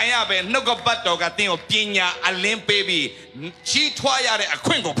မ့်မခံရပဲနှုတ်ကပတ်တော်ကတင်းကိုပညာအလင်းပေးပြီးကြီးထွားရတဲ့အ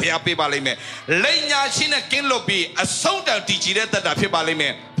ခွင့်ကိုဖျားပေးပါလိမ့်မယ်လိမ်ညာချင်းနဲ့ကင်းလွတ်ပြီးအဆုံးတန်တည်ကြည်တဲ့တတ်တာဖြစ်ပါလိမ့်မ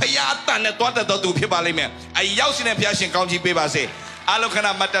ယ်ဖျားတန်နဲ့တွားတတ်တော်သူဖြစ်ပါလိမ့်မယ်အရောက်ရှင်တဲ့ဖျားရှင်ကောင်းကြီးပေးပါစေအလုခဏ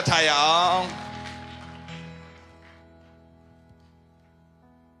မတ်တထားရအောင်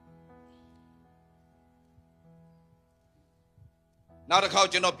နောက်တစ်ခေါက်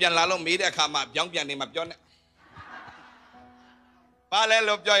ကျွန်တော်ပြန်လာလို့မေးတဲ့အခါမှာပြောင်းပြန်နေမှာပြောနေဘာလဲ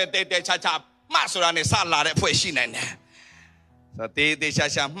လို့ပြောရင်တေးတေးချာချာမှတ်ဆိုတာနဲ့စလာတဲ့အဖွဲ့ရှိနိုင်တယ်ဆိုတေးတေးချာ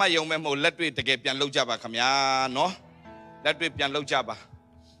ချာမှတ်ယုံမဲ့မဟုတ်လက်တွေ့တကယ်ပြန်လုပ်ကြပါခင်ဗျာနော်လက်တွေ့ပြန်လုပ်ကြပါ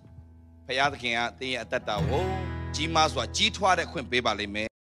ဖခင်သခင်ကတင်းရဲ့အသက်တာကိုကြီးမားစွာကြီးထွားတဲ့ခွင့်ပေးပါလိမ့်မယ်